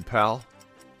buddy, good pal.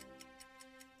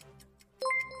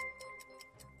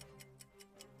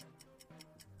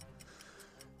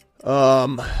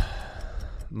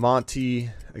 Monty,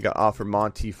 I got offered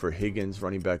Monty for Higgins.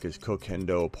 Running back is Cook,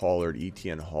 Hendo, Pollard,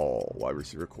 Etienne, Hall. Wide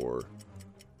receiver core.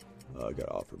 I got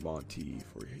offered Monty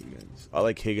for Higgins. I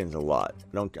like Higgins a lot.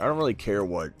 I don't really care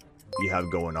what you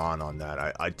have going on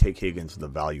that. I take Higgins the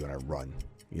value and I run.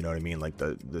 You know what I mean? Like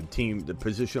the team, the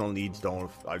positional needs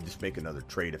don't. I just make another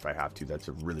trade if I have to. That's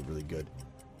a really, really good.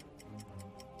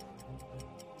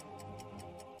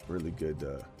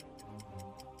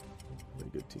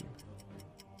 Pretty good team.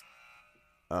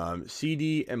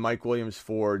 CD and Mike Williams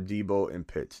for Debo and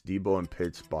Pitts. Debo and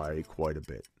Pitts by quite a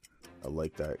bit. I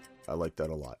like that. I like that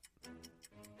a lot.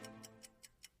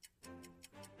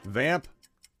 Vamp.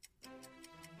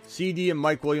 CD and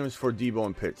Mike Williams for Debo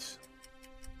and Pitts.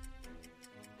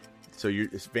 So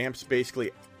Vamp's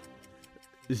basically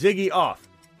Ziggy off.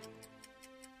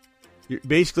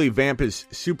 Basically, Vamp is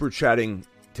super chatting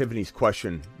Tiffany's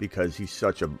question because he's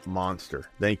such a monster.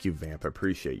 Thank you, Vamp. I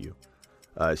appreciate you.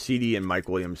 CD and Mike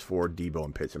Williams for Debo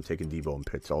and Pitts. I'm taking Debo and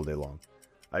Pitts all day long.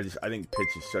 I think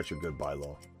Pitts is such a good buy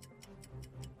low.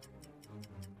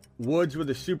 Woods with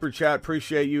a super chat.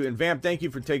 Appreciate you. And Vamp, thank you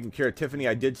for taking care of Tiffany.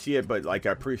 I did see it, but I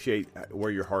appreciate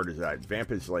where your heart is at.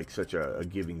 Vamp is such a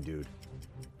giving dude.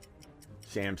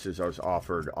 Sam says I was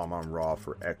offered Amon-Ra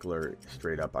for Eckler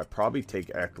straight up. I probably take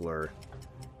Eckler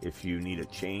if you need a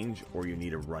change or you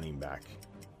need a running back.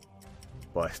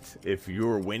 But if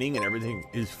you're winning and everything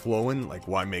is flowing,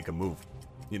 why make a move?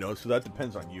 So that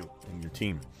depends on you and your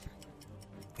team.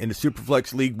 In the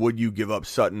Superflex League, would you give up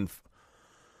Sutton,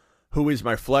 who is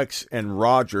my flex, and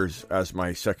Rodgers as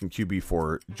my second QB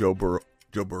for Joe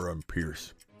Burrow and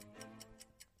Pierce?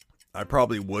 I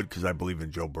probably would because I believe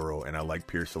in Joe Burrow and I like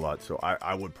Pierce a lot, so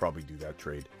I would probably do that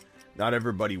trade. Not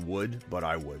everybody would, but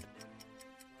I would.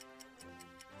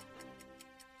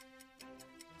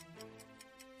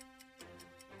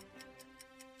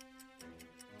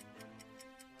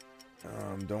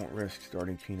 Don't risk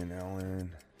starting Keenan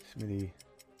Allen. Smitty.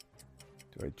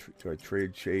 Do I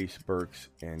trade Chase, Burks,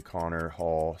 and Connor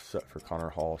Hall for Connor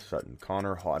Hall, Sutton?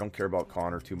 Connor Hall. I don't care about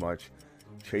Connor too much.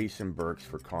 Chase and Burks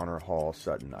for Connor Hall,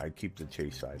 Sutton. I'd keep the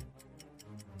Chase side.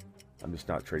 I'm just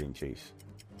not trading Chase.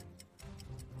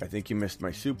 I think you missed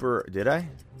my super. Did I?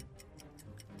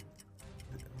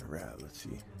 Let's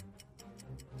see.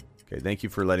 Okay, thank you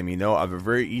for letting me know. I have a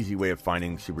very easy way of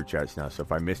finding super chats now. So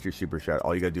if I missed your super chat,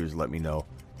 all you gotta do is let me know.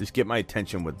 Just get my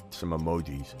attention with some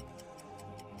emojis.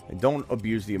 And don't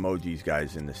abuse the emojis,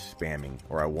 guys, in the spamming,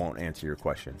 or I won't answer your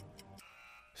question.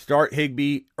 Start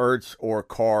Higbee, Ertz, or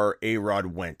Carr, A-Rod,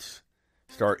 Wentz.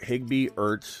 Start Higbee,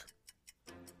 Ertz.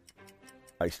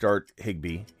 I start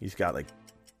Higbee. He's got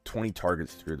 20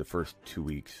 targets through the first 2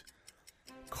 weeks.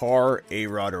 Carr,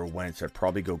 A-Rod, or Wentz. I'd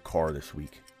probably go Carr this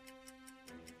week.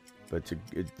 But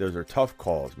those are tough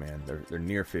calls, man. They're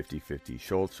near 50-50.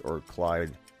 Schultz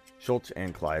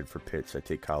and Clyde for Pitts. I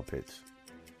take Kyle Pitts.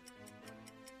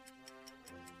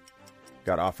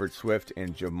 Got offered Swift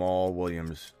and Jamal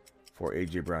Williams for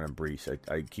A.J. Brown and Brees.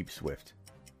 I keep Swift.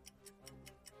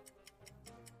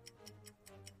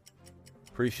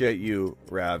 Appreciate you,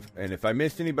 Rav. And if I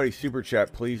missed anybody's super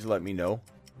chat, please let me know.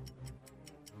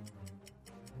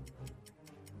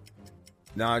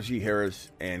 Najee Harris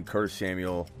and Curtis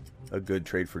Samuel, a good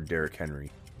trade for Derrick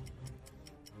Henry.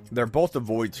 They're both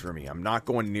avoids for me. I'm not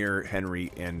going near Henry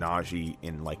and Najee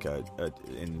in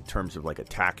in terms of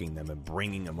attacking them and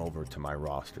bringing them over to my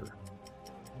roster.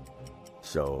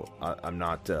 So I'm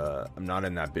not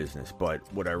in that business. But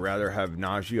would I rather have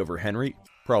Najee over Henry?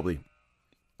 Probably.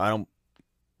 I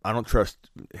don't trust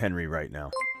Henry right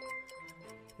now.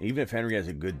 Even if Henry has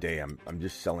a good day, I'm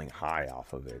just selling high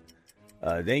off of it.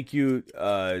 Thank you,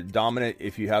 Dominant.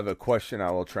 If you have a question, I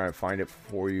will try and find it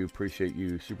for you. Appreciate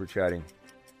you super chatting.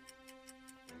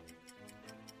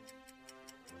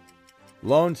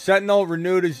 Lone Sentinel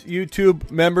renewed his YouTube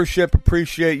membership.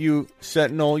 Appreciate you,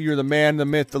 Sentinel. You're the man, the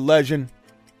myth, the legend.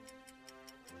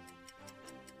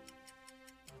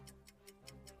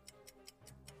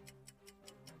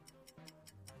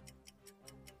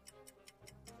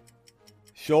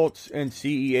 Schultz and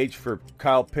CEH for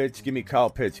Kyle Pitts. Give me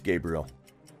Kyle Pitts, Gabriel.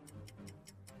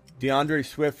 DeAndre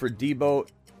Swift for Debo.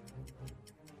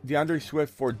 DeAndre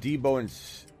Swift for Debo and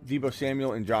Debo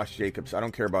Samuel and Josh Jacobs. I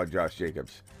don't care about Josh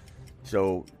Jacobs.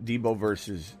 So, Debo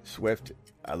versus Swift,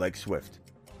 I like Swift.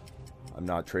 I'm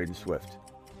not trading Swift.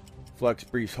 Flex,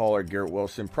 Breece Hall, or Garrett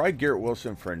Wilson. Probably Garrett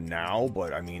Wilson for now,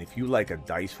 but, if you like a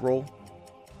dice roll,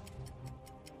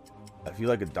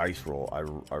 I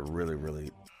really, really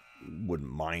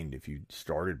wouldn't mind if you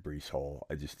started Breece Hall.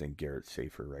 I just think Garrett's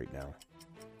safer right now.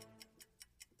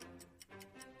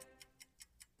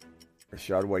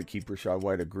 Rashad White, keep Rashad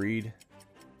White, agreed.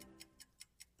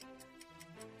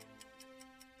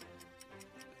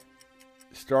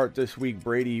 Start this week,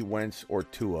 Brady, Wentz, or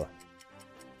Tua.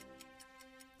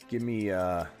 Give me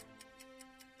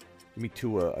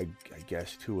Tua. I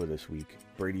guess Tua this week.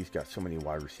 Brady's got so many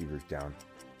wide receivers down.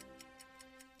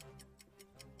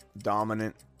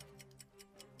 Dominant.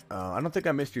 I don't think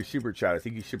I missed your super chat. I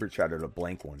think you super chatted a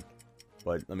blank one.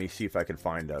 But let me see if I can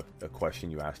find a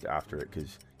question you asked after it.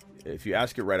 Because if you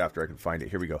ask it right after, I can find it.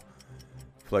 Here we go.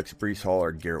 Flex Breece Hall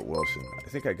or Garrett Wilson. I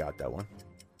think I got that one.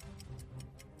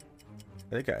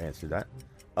 I think I answered that.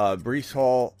 Breece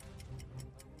Hall,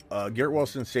 Garrett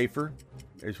Wilson safer,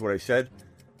 is what I said.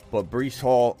 But Breece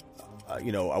Hall, I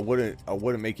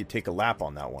wouldn't make you take a lap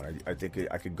on that one. I think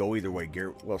I could go either way.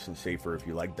 Garrett Wilson safer if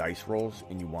you like dice rolls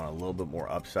and you want a little bit more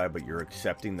upside, but you're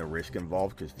accepting the risk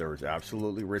involved because there is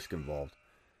absolutely risk involved.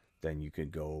 Then you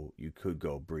could go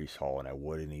Breece Hall, and I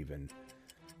wouldn't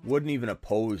even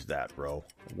oppose that, bro.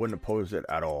 Wouldn't oppose it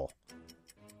at all.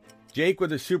 Jake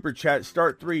with a super chat.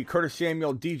 Start 3. Curtis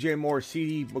Samuel, DJ Moore,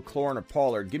 CD, McLaurin, or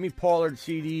Pollard. Give me Pollard,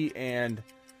 CD, and...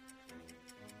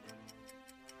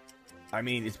 I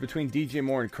mean, it's between DJ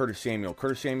Moore and Curtis Samuel.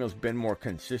 Curtis Samuel's been more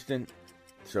consistent.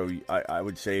 So I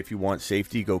would say if you want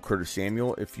safety, go Curtis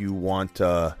Samuel. If you want...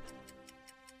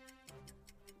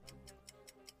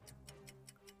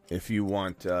 If you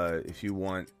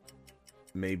want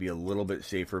maybe a little bit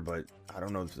safer, but I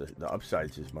don't know if the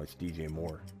upside's as much, DJ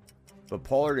Moore. But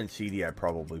Pollard and CD I'd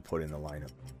probably put in the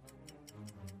lineup.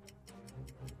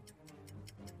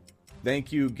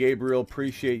 Thank you, Gabriel.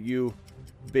 Appreciate you.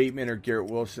 Bateman or Garrett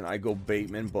Wilson? I go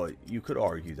Bateman, but you could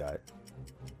argue that.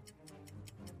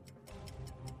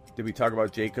 Did we talk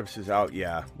about Jacobs is out?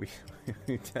 Yeah, we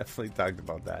definitely talked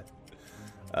about that.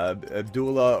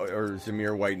 Abdullah or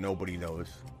Zamir White, nobody knows.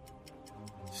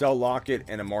 Sell Lockett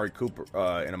and Amari Cooper.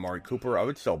 I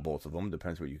would sell both of them.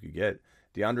 Depends what you could get.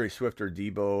 DeAndre Swift or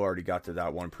Debo. Already got to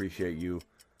that one. Appreciate you.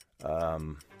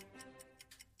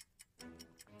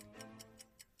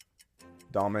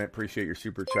 Dominant, appreciate your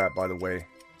super chat, by the way.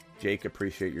 Jake,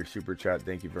 appreciate your super chat.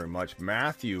 Thank you very much.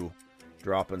 Matthew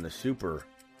dropping the super.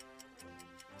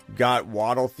 Got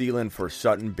Waddle, Thielen for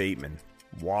Sutton, Bateman.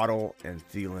 Waddle and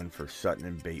Thielen for Sutton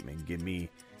and Bateman. Give me...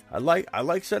 I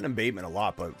like Sutton and Bateman a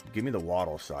lot, but give me the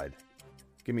Waddle side.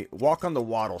 Walk on the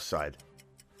Waddle side.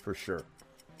 For sure.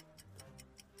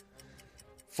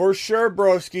 For sure,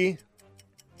 broski.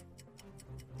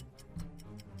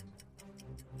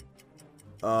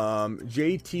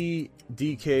 JT,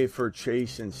 DK for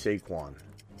Chase and Saquon.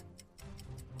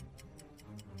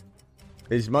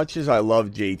 As much as I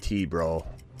love JT, bro,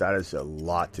 that is a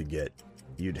lot to get.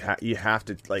 You have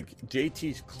to, like,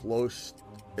 JT's close,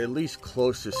 at least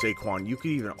close to Saquon. You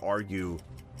could even argue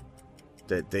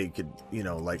that they could,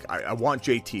 like, I want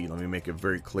JT. Let me make it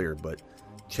very clear, but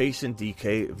Chase and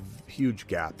DK, huge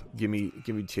gap. Give me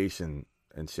Chase and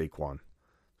Saquon.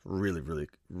 Really, really,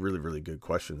 really, really good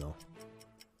question though.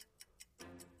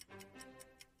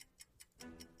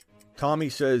 Tommy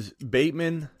says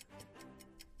Bateman,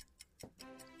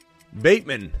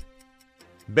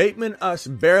 us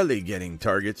barely getting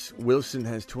targets. Wilson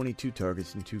has 22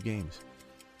 targets in 2 games.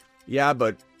 Yeah,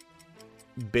 but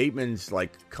Bateman's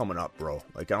like coming up, bro.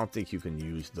 Like, I don't think you can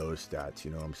use those stats.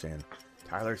 You know what I'm saying?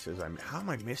 Tyler says, how am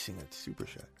I missing a super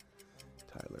shot?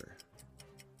 Tyler.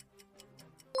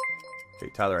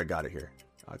 Okay, Tyler, I got it here.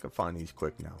 I can find these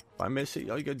quick now. If I miss it,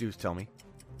 all you gotta do is tell me.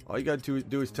 All you got to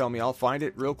do is tell me. I'll find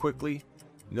it real quickly.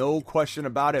 No question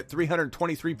about it.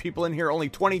 323 people in here. Only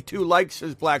 22 likes,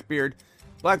 says Blackbeard.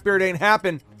 Blackbeard ain't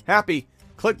happy.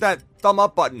 Click that thumb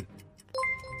up button.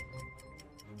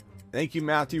 Thank you,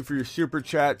 Matthew, for your super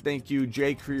chat. Thank you,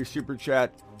 Jake, for your super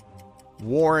chat.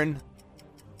 Warren.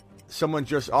 Someone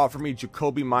just offered me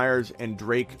Jacoby Myers and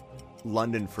Drake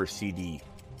London for CD.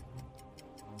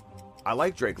 I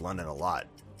like Drake London a lot.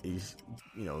 He's,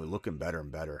 looking better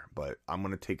and better. But I'm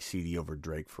going to take CD over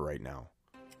Drake for right now.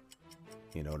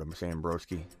 You know what I'm saying,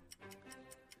 broski?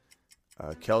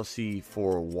 Kelsey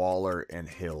for Waller and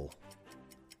Hill.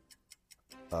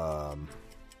 You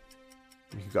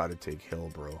got to take Hill,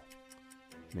 bro.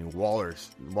 I mean,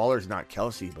 Waller's not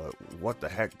Kelsey, but what the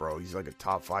heck, bro? He's like a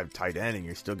top 5 tight end, and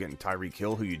you're still getting Tyreek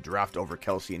Hill, who you draft over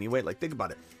Kelsey anyway. Like, think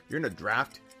about it. You're in a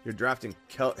draft. You're drafting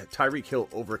Tyreek Hill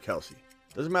over Kelsey.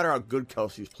 Doesn't matter how good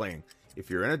Kelsey's playing. If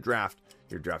you're in a draft,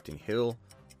 you're drafting Hill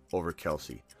over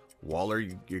Kelsey. Waller,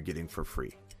 you're getting for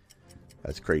free.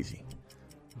 That's crazy.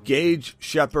 Gage,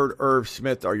 Shepard, Irv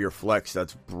Smith are your flex.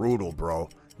 That's brutal, bro.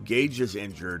 Gage is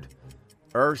injured.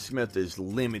 Irv Smith is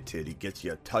limited. He gets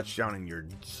you a touchdown, and you're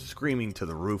screaming to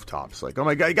the rooftops. Like, oh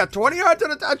my God, he got 20 yards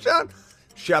on a touchdown?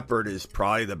 Shepard is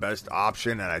probably the best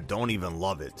option, and I don't even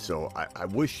love it. So I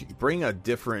wish you bring a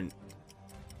different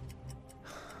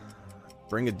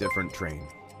train.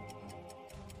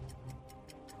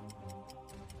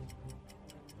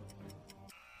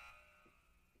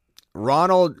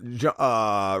 Ronald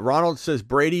says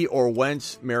Brady or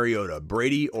Wentz, Mariota.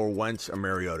 Brady or Wentz or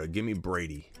Mariota. Give me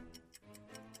Brady.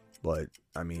 But,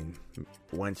 I mean,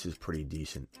 Wentz is pretty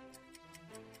decent.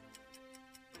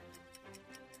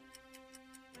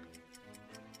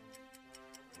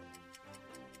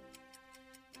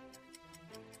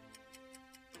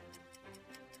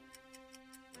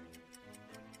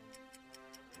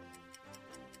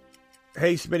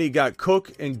 Hey, Smitty, got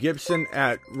Cook and Gibson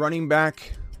at running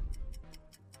back.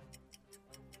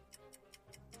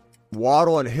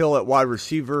 Waddle and Hill at wide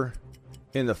receiver.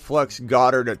 In the flex,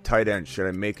 Goddard at tight end. Should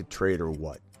I make a trade or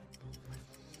what?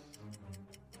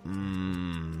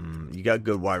 You got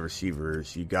good wide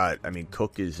receivers.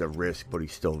 Cook is a risk, but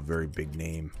he's still a very big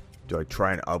name. Do I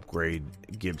try and upgrade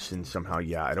Gibson somehow?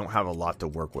 Yeah, I don't have a lot to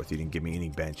work with. He didn't give me any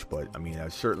bench, but I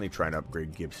certainly try and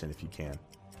upgrade Gibson if you can.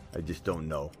 I just don't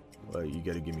know. You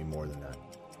got to give me more than that.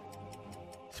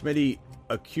 Smitty,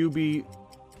 a QB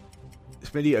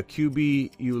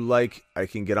you like, I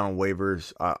can get on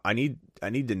waivers. I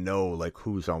need to know like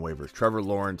who's on waivers. Trevor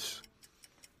Lawrence,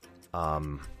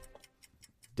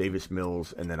 Davis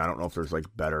Mills, and then I don't know if there's like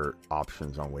better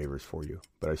options on waivers for you,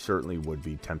 but I certainly would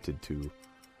be tempted to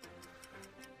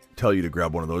tell you to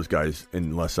grab one of those guys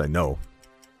unless I know.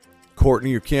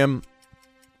 Courtney or Kim,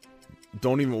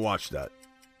 don't even watch that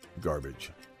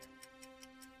garbage.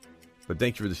 But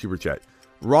thank you for the super chat.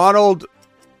 Ronald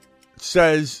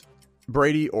says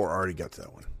Brady, or already got to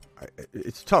that one.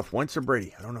 It's tough. Wentz or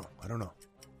Brady? I don't know.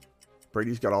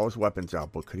 Brady's got all his weapons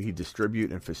out, but could he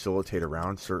distribute and facilitate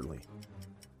around? Certainly.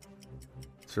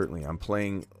 I'm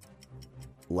playing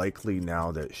likely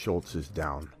now that Schultz is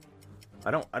down.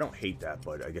 I don't hate that,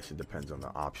 but I guess it depends on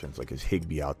the options. Like, is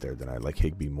Higbee out there? Then I like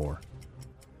Higbee more.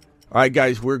 All right,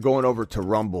 guys, we're going over to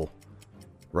Rumble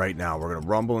right now. We're going to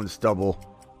rumble and stubble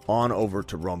on over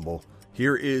to Rumble.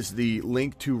 Here is the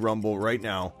link to Rumble right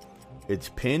now. It's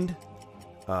pinned.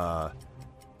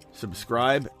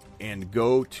 Subscribe and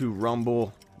go to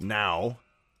Rumble now.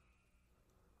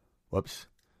 Whoops.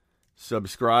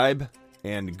 Subscribe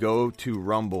and go to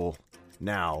Rumble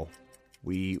now.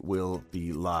 We will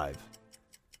be live.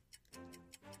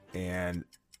 And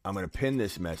I'm going to pin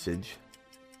this message.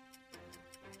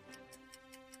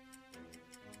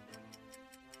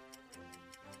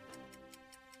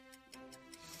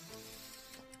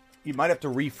 You might have to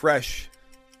refresh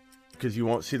because you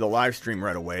won't see the live stream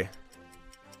right away.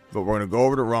 But we're going to go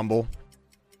over to Rumble.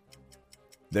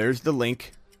 There's the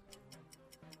link.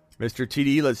 Mr.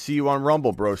 TD, let's see you on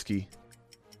Rumble, broski.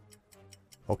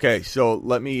 Okay, so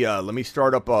let me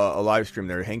start up a live stream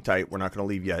there. Hang tight. We're not going to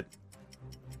leave yet.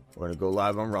 We're going to go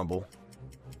live on Rumble.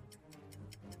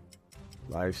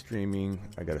 Live streaming.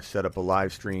 I got to set up a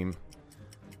live stream.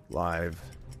 Live.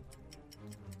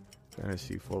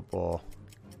 Fantasy football.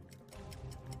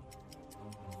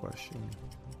 Question.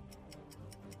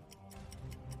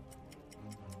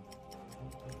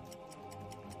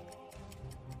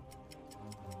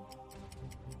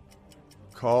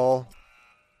 Call.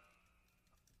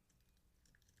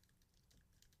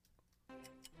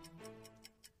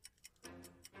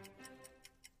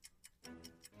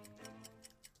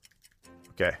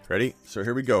 Okay, ready? So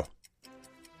here we go.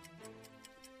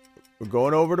 We're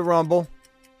going over to Rumble.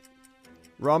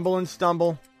 Rumble and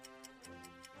stumble.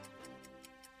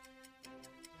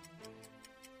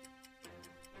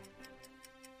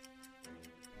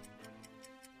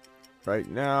 Right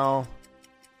now.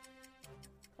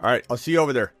 All right, I'll see you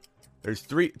over there. There's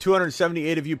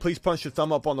 278 of you. Please punch your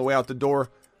thumb up on the way out the door.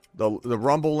 The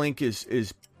Rumble link is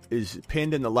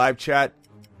pinned in the live chat.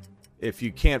 If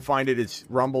you can't find it, it's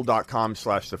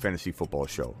rumble.com/the fantasy football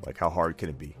show. Like, how hard can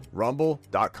it be?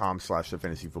 Rumble.com/the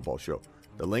fantasy football show.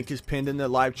 The link is pinned in the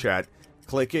live chat.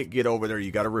 Click it, get over there.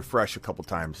 You got to refresh a couple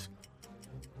times.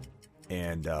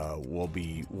 And we'll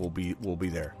be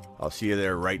there. I'll see you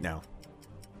there right now.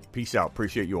 Peace out.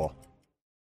 Appreciate you all.